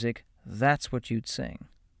this music, that's what you'd sing.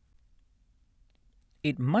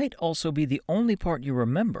 It might also be the only part you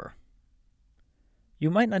remember. You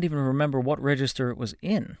might not even remember what register it was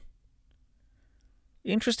in.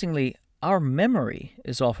 Interestingly, our memory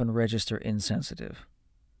is often register insensitive.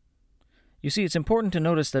 You see, it's important to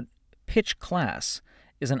notice that pitch class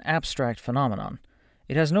is an abstract phenomenon.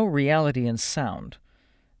 It has no reality in sound.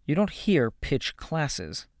 You don't hear pitch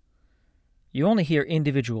classes. You only hear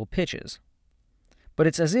individual pitches. But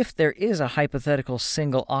it's as if there is a hypothetical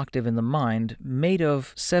single octave in the mind made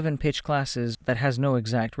of 7 pitch classes that has no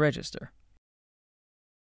exact register.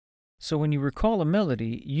 So when you recall a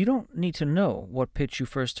melody, you don't need to know what pitch you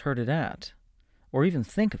first heard it at, or even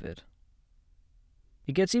think of it.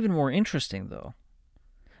 It gets even more interesting, though.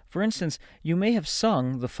 For instance, you may have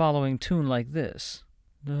sung the following tune like this.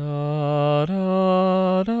 Da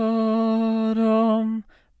da da dum,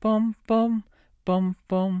 bum bum, bum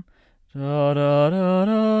bum, da da da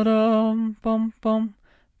da dum, bum bum,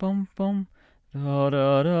 bum bum, da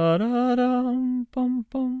da da da dum, bum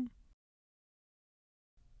bum.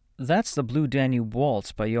 That's the Blue Danube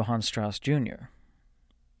Waltz by Johann Strauss Jr.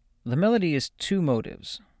 The melody is 2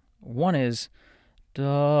 motives. One is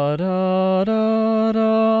da da da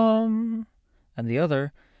dum, and the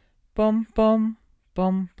other bum bum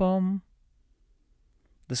bum bum.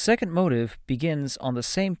 The second motive begins on the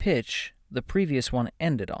same pitch the previous one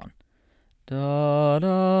ended on. Da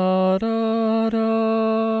da da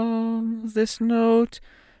dum. This note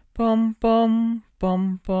bum bum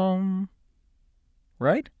bum bum.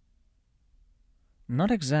 Right? Not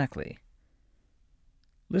exactly.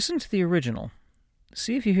 Listen to the original.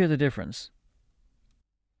 See if you hear the difference.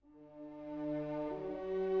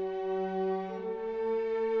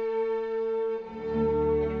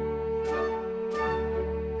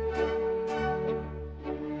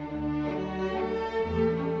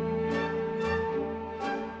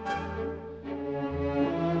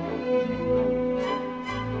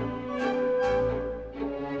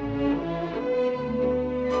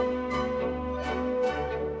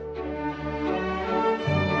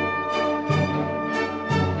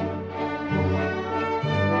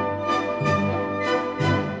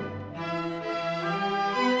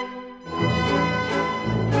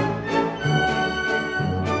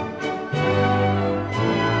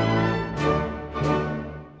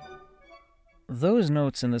 Those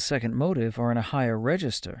notes in the second motive are in a higher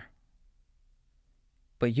register.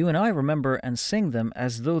 But you and I remember and sing them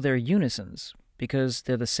as though they're unisons, because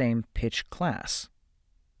they're the same pitch class.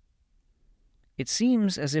 It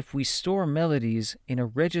seems as if we store melodies in a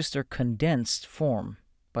register condensed form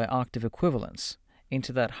by octave equivalence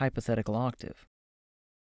into that hypothetical octave.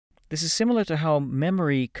 This is similar to how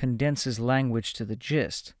memory condenses language to the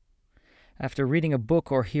gist. After reading a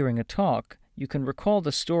book or hearing a talk, you can recall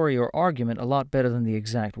the story or argument a lot better than the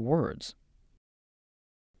exact words.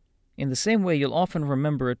 In the same way, you'll often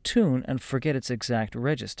remember a tune and forget its exact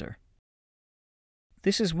register.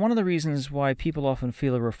 This is one of the reasons why people often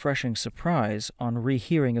feel a refreshing surprise on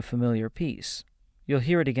rehearing a familiar piece. You'll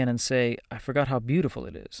hear it again and say, "I forgot how beautiful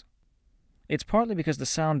it is." It's partly because the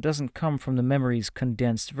sound doesn't come from the memory's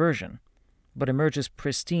condensed version, but emerges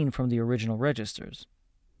pristine from the original registers.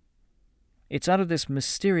 It's out of this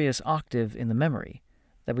mysterious octave in the memory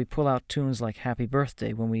that we pull out tunes like Happy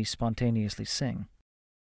Birthday when we spontaneously sing.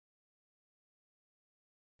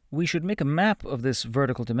 We should make a map of this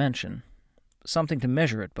vertical dimension, something to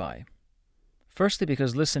measure it by. Firstly,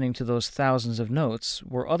 because listening to those thousands of notes,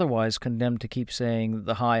 we're otherwise condemned to keep saying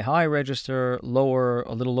the high register, lower,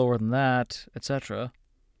 a little lower than that, etc.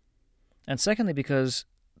 And secondly, because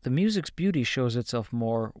the music's beauty shows itself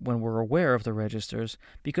more when we're aware of the registers,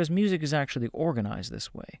 because music is actually organized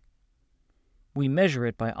this way. We measure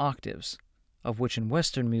it by octaves, of which in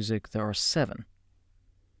Western music there are 7.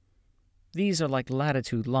 These are like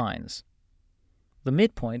latitude lines. The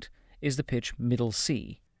midpoint is the pitch middle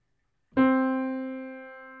C.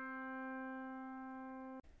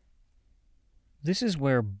 This is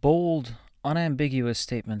where bold, unambiguous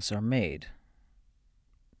statements are made.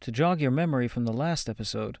 To jog your memory from the last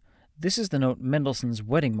episode, this is the note Mendelssohn's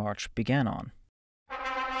Wedding March began on.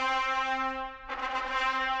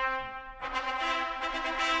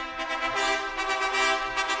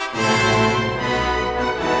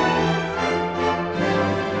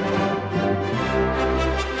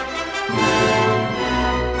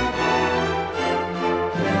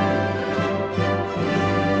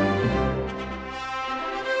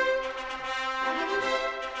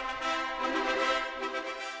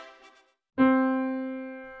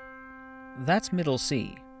 That's middle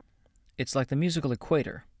C. It's like the musical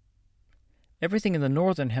equator. Everything in the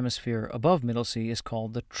northern hemisphere above middle C is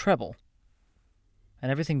called the treble,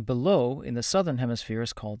 and everything below in the southern hemisphere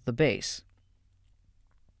is called the bass.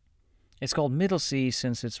 It's called middle C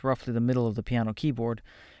since it's roughly the middle of the piano keyboard,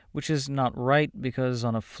 which is not right because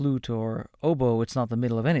on a flute or oboe it's not the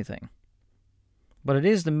middle of anything. But it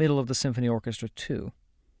is the middle of the symphony orchestra too.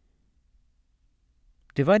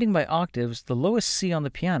 Dividing by octaves, the lowest C on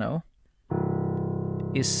the piano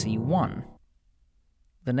is C1.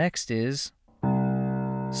 The next is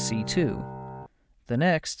C2. The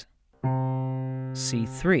next,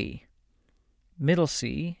 C3. Middle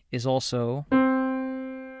C is also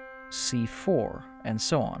C4, and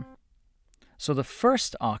so on. So the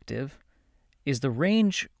first octave is the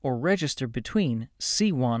range or register between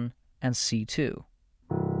C1 and C2.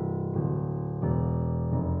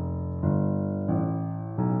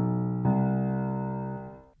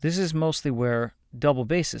 This is mostly where double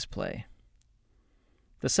basses play.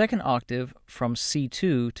 The second octave from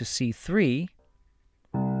C2 to C3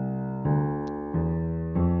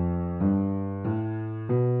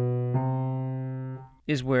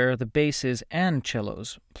 is where the basses and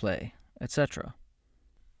cellos play, etc.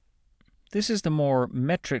 This is the more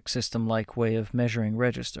metric system-like way of measuring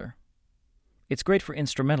register. It's great for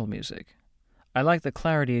instrumental music. I like the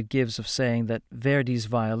clarity it gives of saying that Verdi's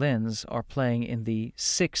violins are playing in the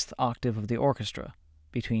sixth octave of the orchestra,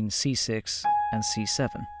 between C6 and C7.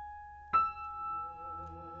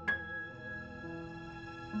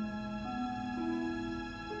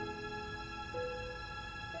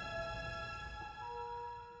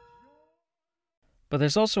 But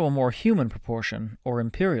there's also a more human proportion, or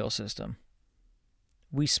imperial system.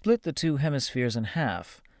 We split the two hemispheres in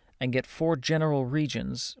half and get 4 general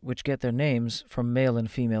regions which get their names from male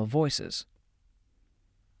and female voices.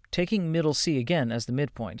 Taking middle C again as the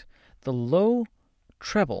midpoint, the low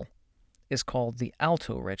treble is called the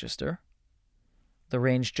alto register, the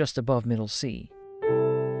range just above middle C.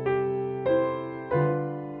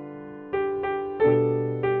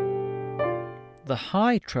 The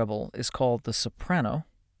high treble is called the soprano,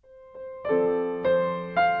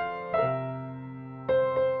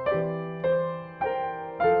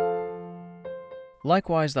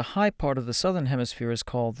 likewise, the high part of the southern hemisphere is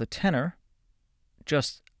called the tenor,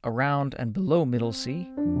 just around and below middle C.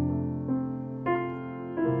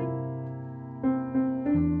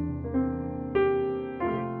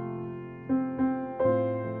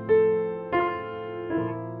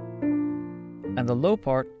 And the low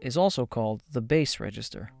part is also called the bass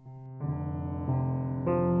register.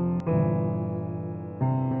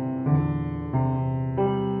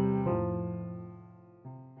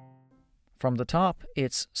 From the top,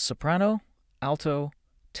 it's soprano, alto,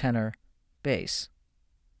 tenor, bass.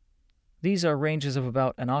 These are ranges of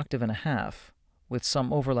about an octave and a half, with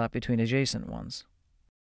some overlap between adjacent ones.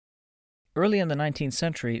 Early in the 19th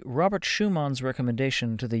century, Robert Schumann's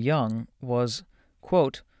recommendation to the young was,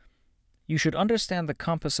 quote, "You should understand the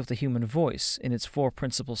compass of the human voice in its 4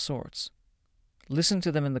 principal sorts. Listen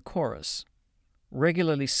to them in the chorus.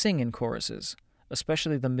 Regularly sing in choruses,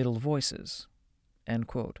 especially the middle voices." End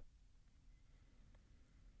quote.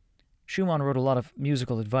 Schumann wrote a lot of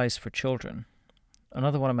musical advice for children.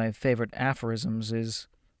 Another one of my favorite aphorisms is,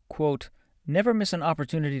 quote, "Never miss an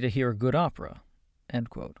opportunity to hear a good opera." End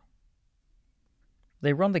quote.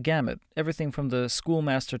 They run the gamut, everything from the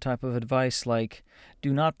schoolmaster type of advice like,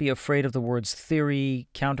 do not be afraid of the words theory,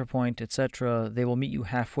 counterpoint, etc. They will meet you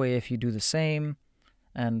halfway if you do the same,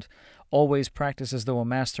 and always practice as though a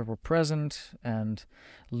master were present, and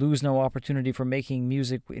lose no opportunity for making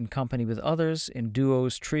music in company with others, in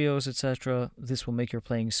duos, trios, etc. This will make your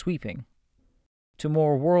playing sweeping. To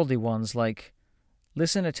more worldly ones like,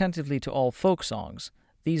 listen attentively to all folk songs.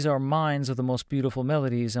 These are mines of the most beautiful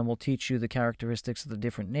melodies and will teach you the characteristics of the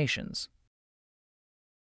different nations.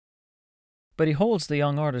 But he holds the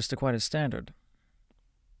young artist to quite a standard.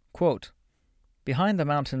 Quote, "Behind the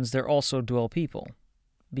mountains there also dwell people.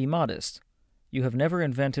 Be modest. You have never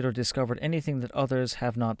invented or discovered anything that others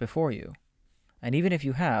have not before you. And even if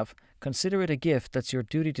you have, consider it a gift that's your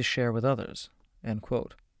duty to share with others." End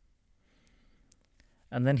quote.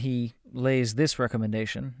 And then he lays this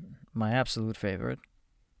recommendation, my absolute favorite,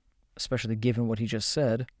 especially given what he just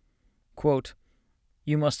said, quote,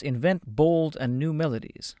 "You must invent bold and new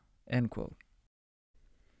melodies." End quote.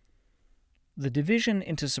 The division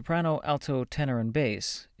into soprano, alto, tenor, and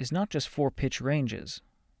bass is not just 4 pitch ranges.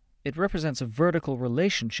 It represents a vertical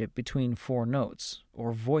relationship between 4 notes,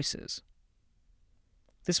 or voices.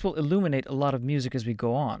 This will illuminate a lot of music as we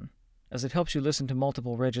go on, as it helps you listen to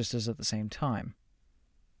multiple registers at the same time.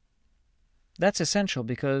 That's essential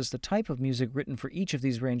because the type of music written for each of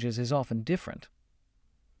these ranges is often different.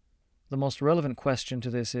 The most relevant question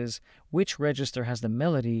to this is which register has the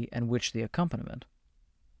melody and which the accompaniment.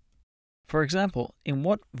 For example, in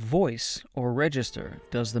what voice or register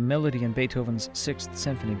does the melody in Beethoven's Sixth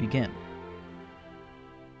Symphony begin?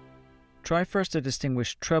 Try first to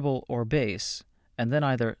distinguish treble or bass, and then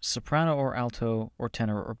either soprano or alto or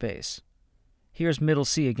tenor or bass. Here's middle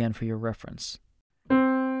C again for your reference.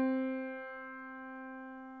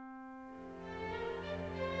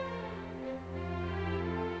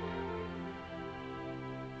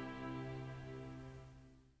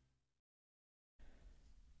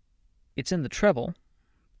 It's in the treble,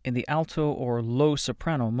 in the alto or low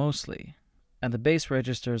soprano mostly, and the bass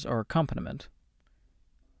registers are accompaniment.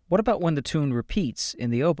 What about when the tune repeats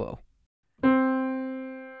in the oboe?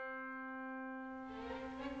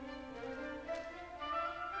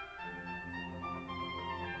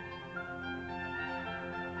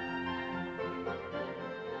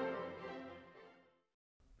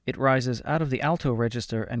 It rises out of the alto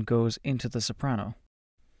register and goes into the soprano.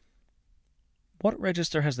 What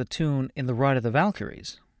register has the tune in the Ride of the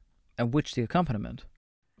Valkyries, and which the accompaniment?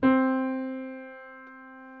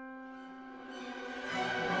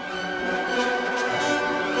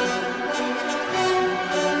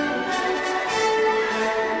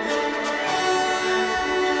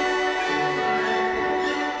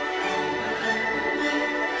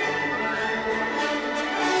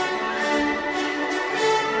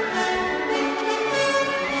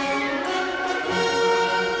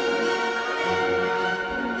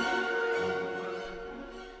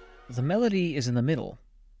 The melody is in the middle,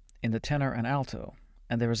 in the tenor and alto,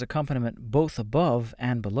 and there is accompaniment both above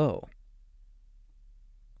and below.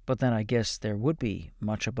 But then I guess there would be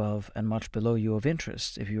much above and much below you of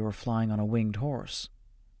interest if you were flying on a winged horse.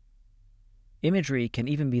 Imagery can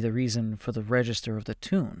even be the reason for the register of the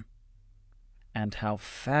tune, and how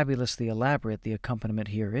fabulously elaborate the accompaniment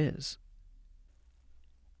here is.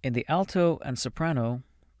 In the alto and soprano,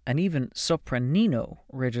 and even sopranino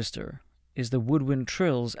register, is the woodwind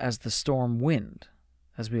trills as the storm wind,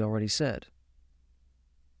 as we already said.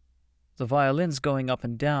 The violins going up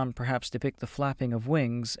and down perhaps depict the flapping of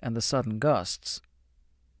wings and the sudden gusts.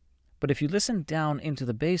 But if you listen down into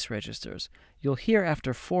the bass registers, you'll hear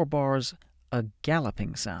after 4 bars a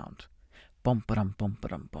galloping sound, bum-ba-dum,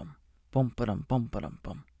 bum-ba-dum, bum, bum-ba-dum, bum-ba-dum,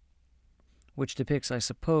 bum, which depicts, I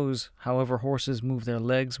suppose, however horses move their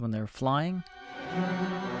legs when they're flying.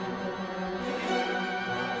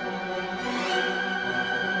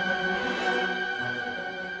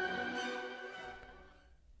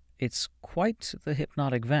 It's quite the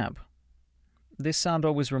hypnotic vamp. This sound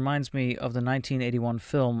always reminds me of the 1981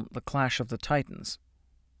 film The Clash of the Titans.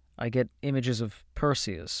 I get images of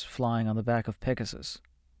Perseus flying on the back of Pegasus.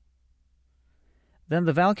 Then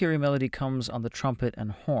the Valkyrie melody comes on the trumpet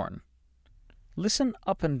and horn. Listen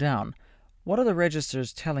up and down. What are the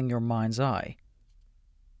registers telling your mind's eye?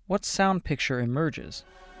 What sound picture emerges?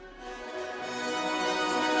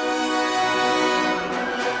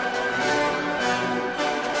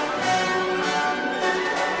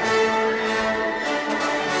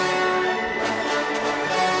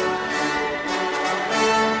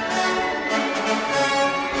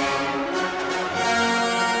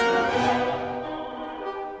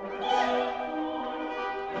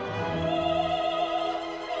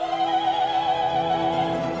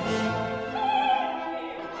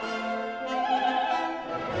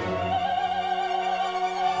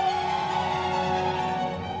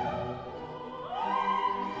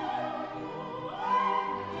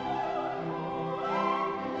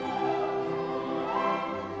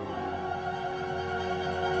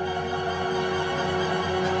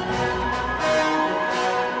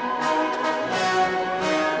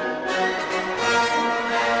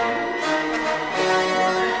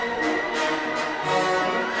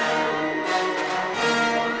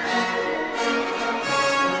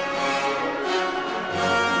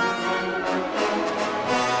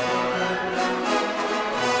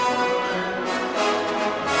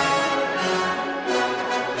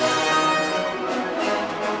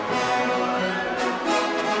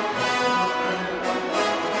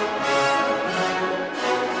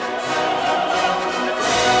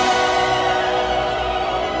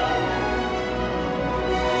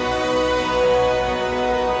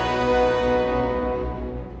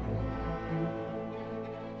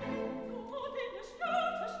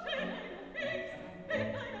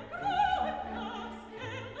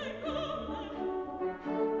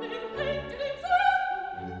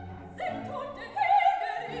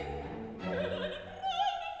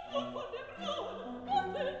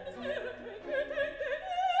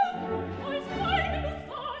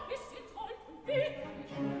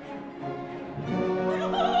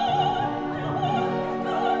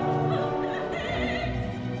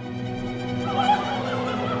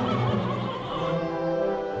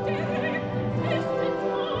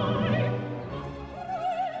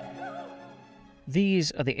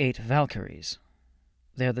 These are the 8 Valkyries.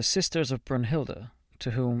 They are the sisters of Brunhilde,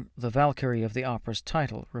 to whom the Valkyrie of the opera's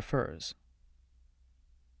title refers.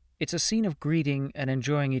 It's a scene of greeting and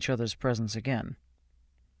enjoying each other's presence again.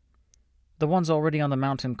 The ones already on the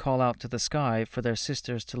mountain call out to the sky for their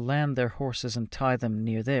sisters to land their horses and tie them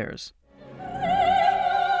near theirs.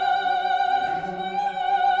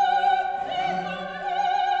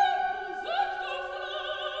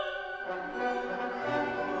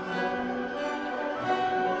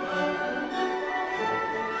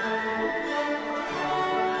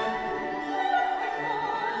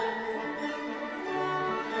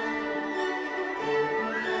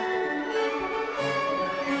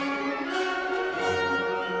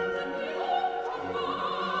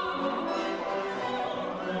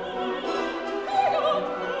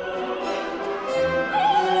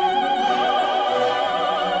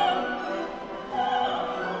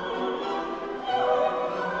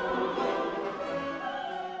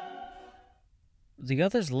 The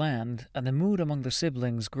others land, and the mood among the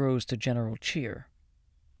siblings grows to general cheer.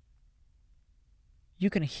 You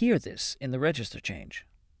can hear this in the register change.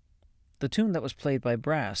 The tune that was played by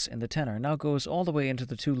brass in the tenor now goes all the way into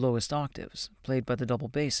the 2 lowest octaves, played by the double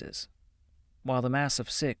basses, while the mass of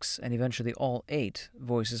 6, and eventually all 8,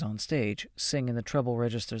 voices on stage sing in the treble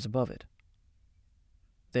registers above it.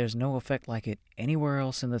 There's no effect like it anywhere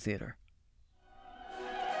else in the theater.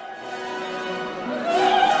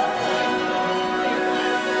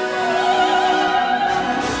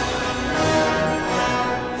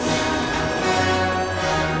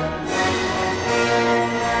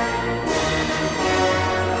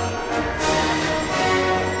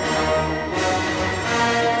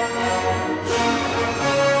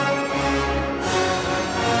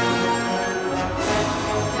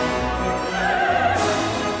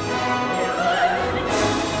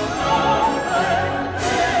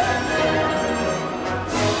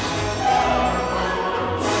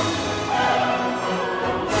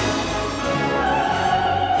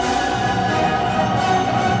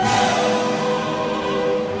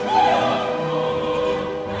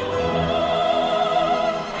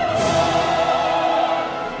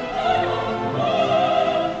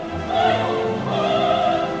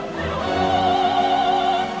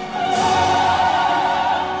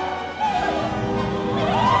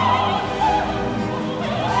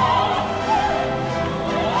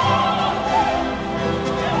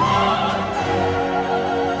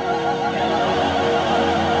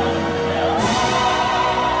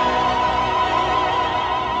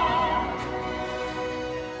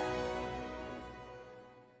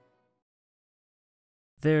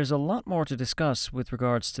 There's a lot more to discuss with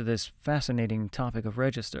regards to this fascinating topic of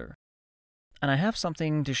register. And I have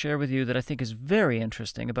something to share with you that I think is very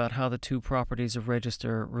interesting about how the 2 properties of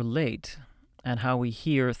register relate, and how we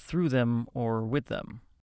hear through them or with them.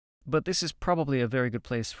 But this is probably a very good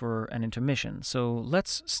place for an intermission, so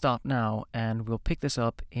let's stop now and we'll pick this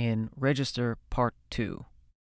up in Register Part 2.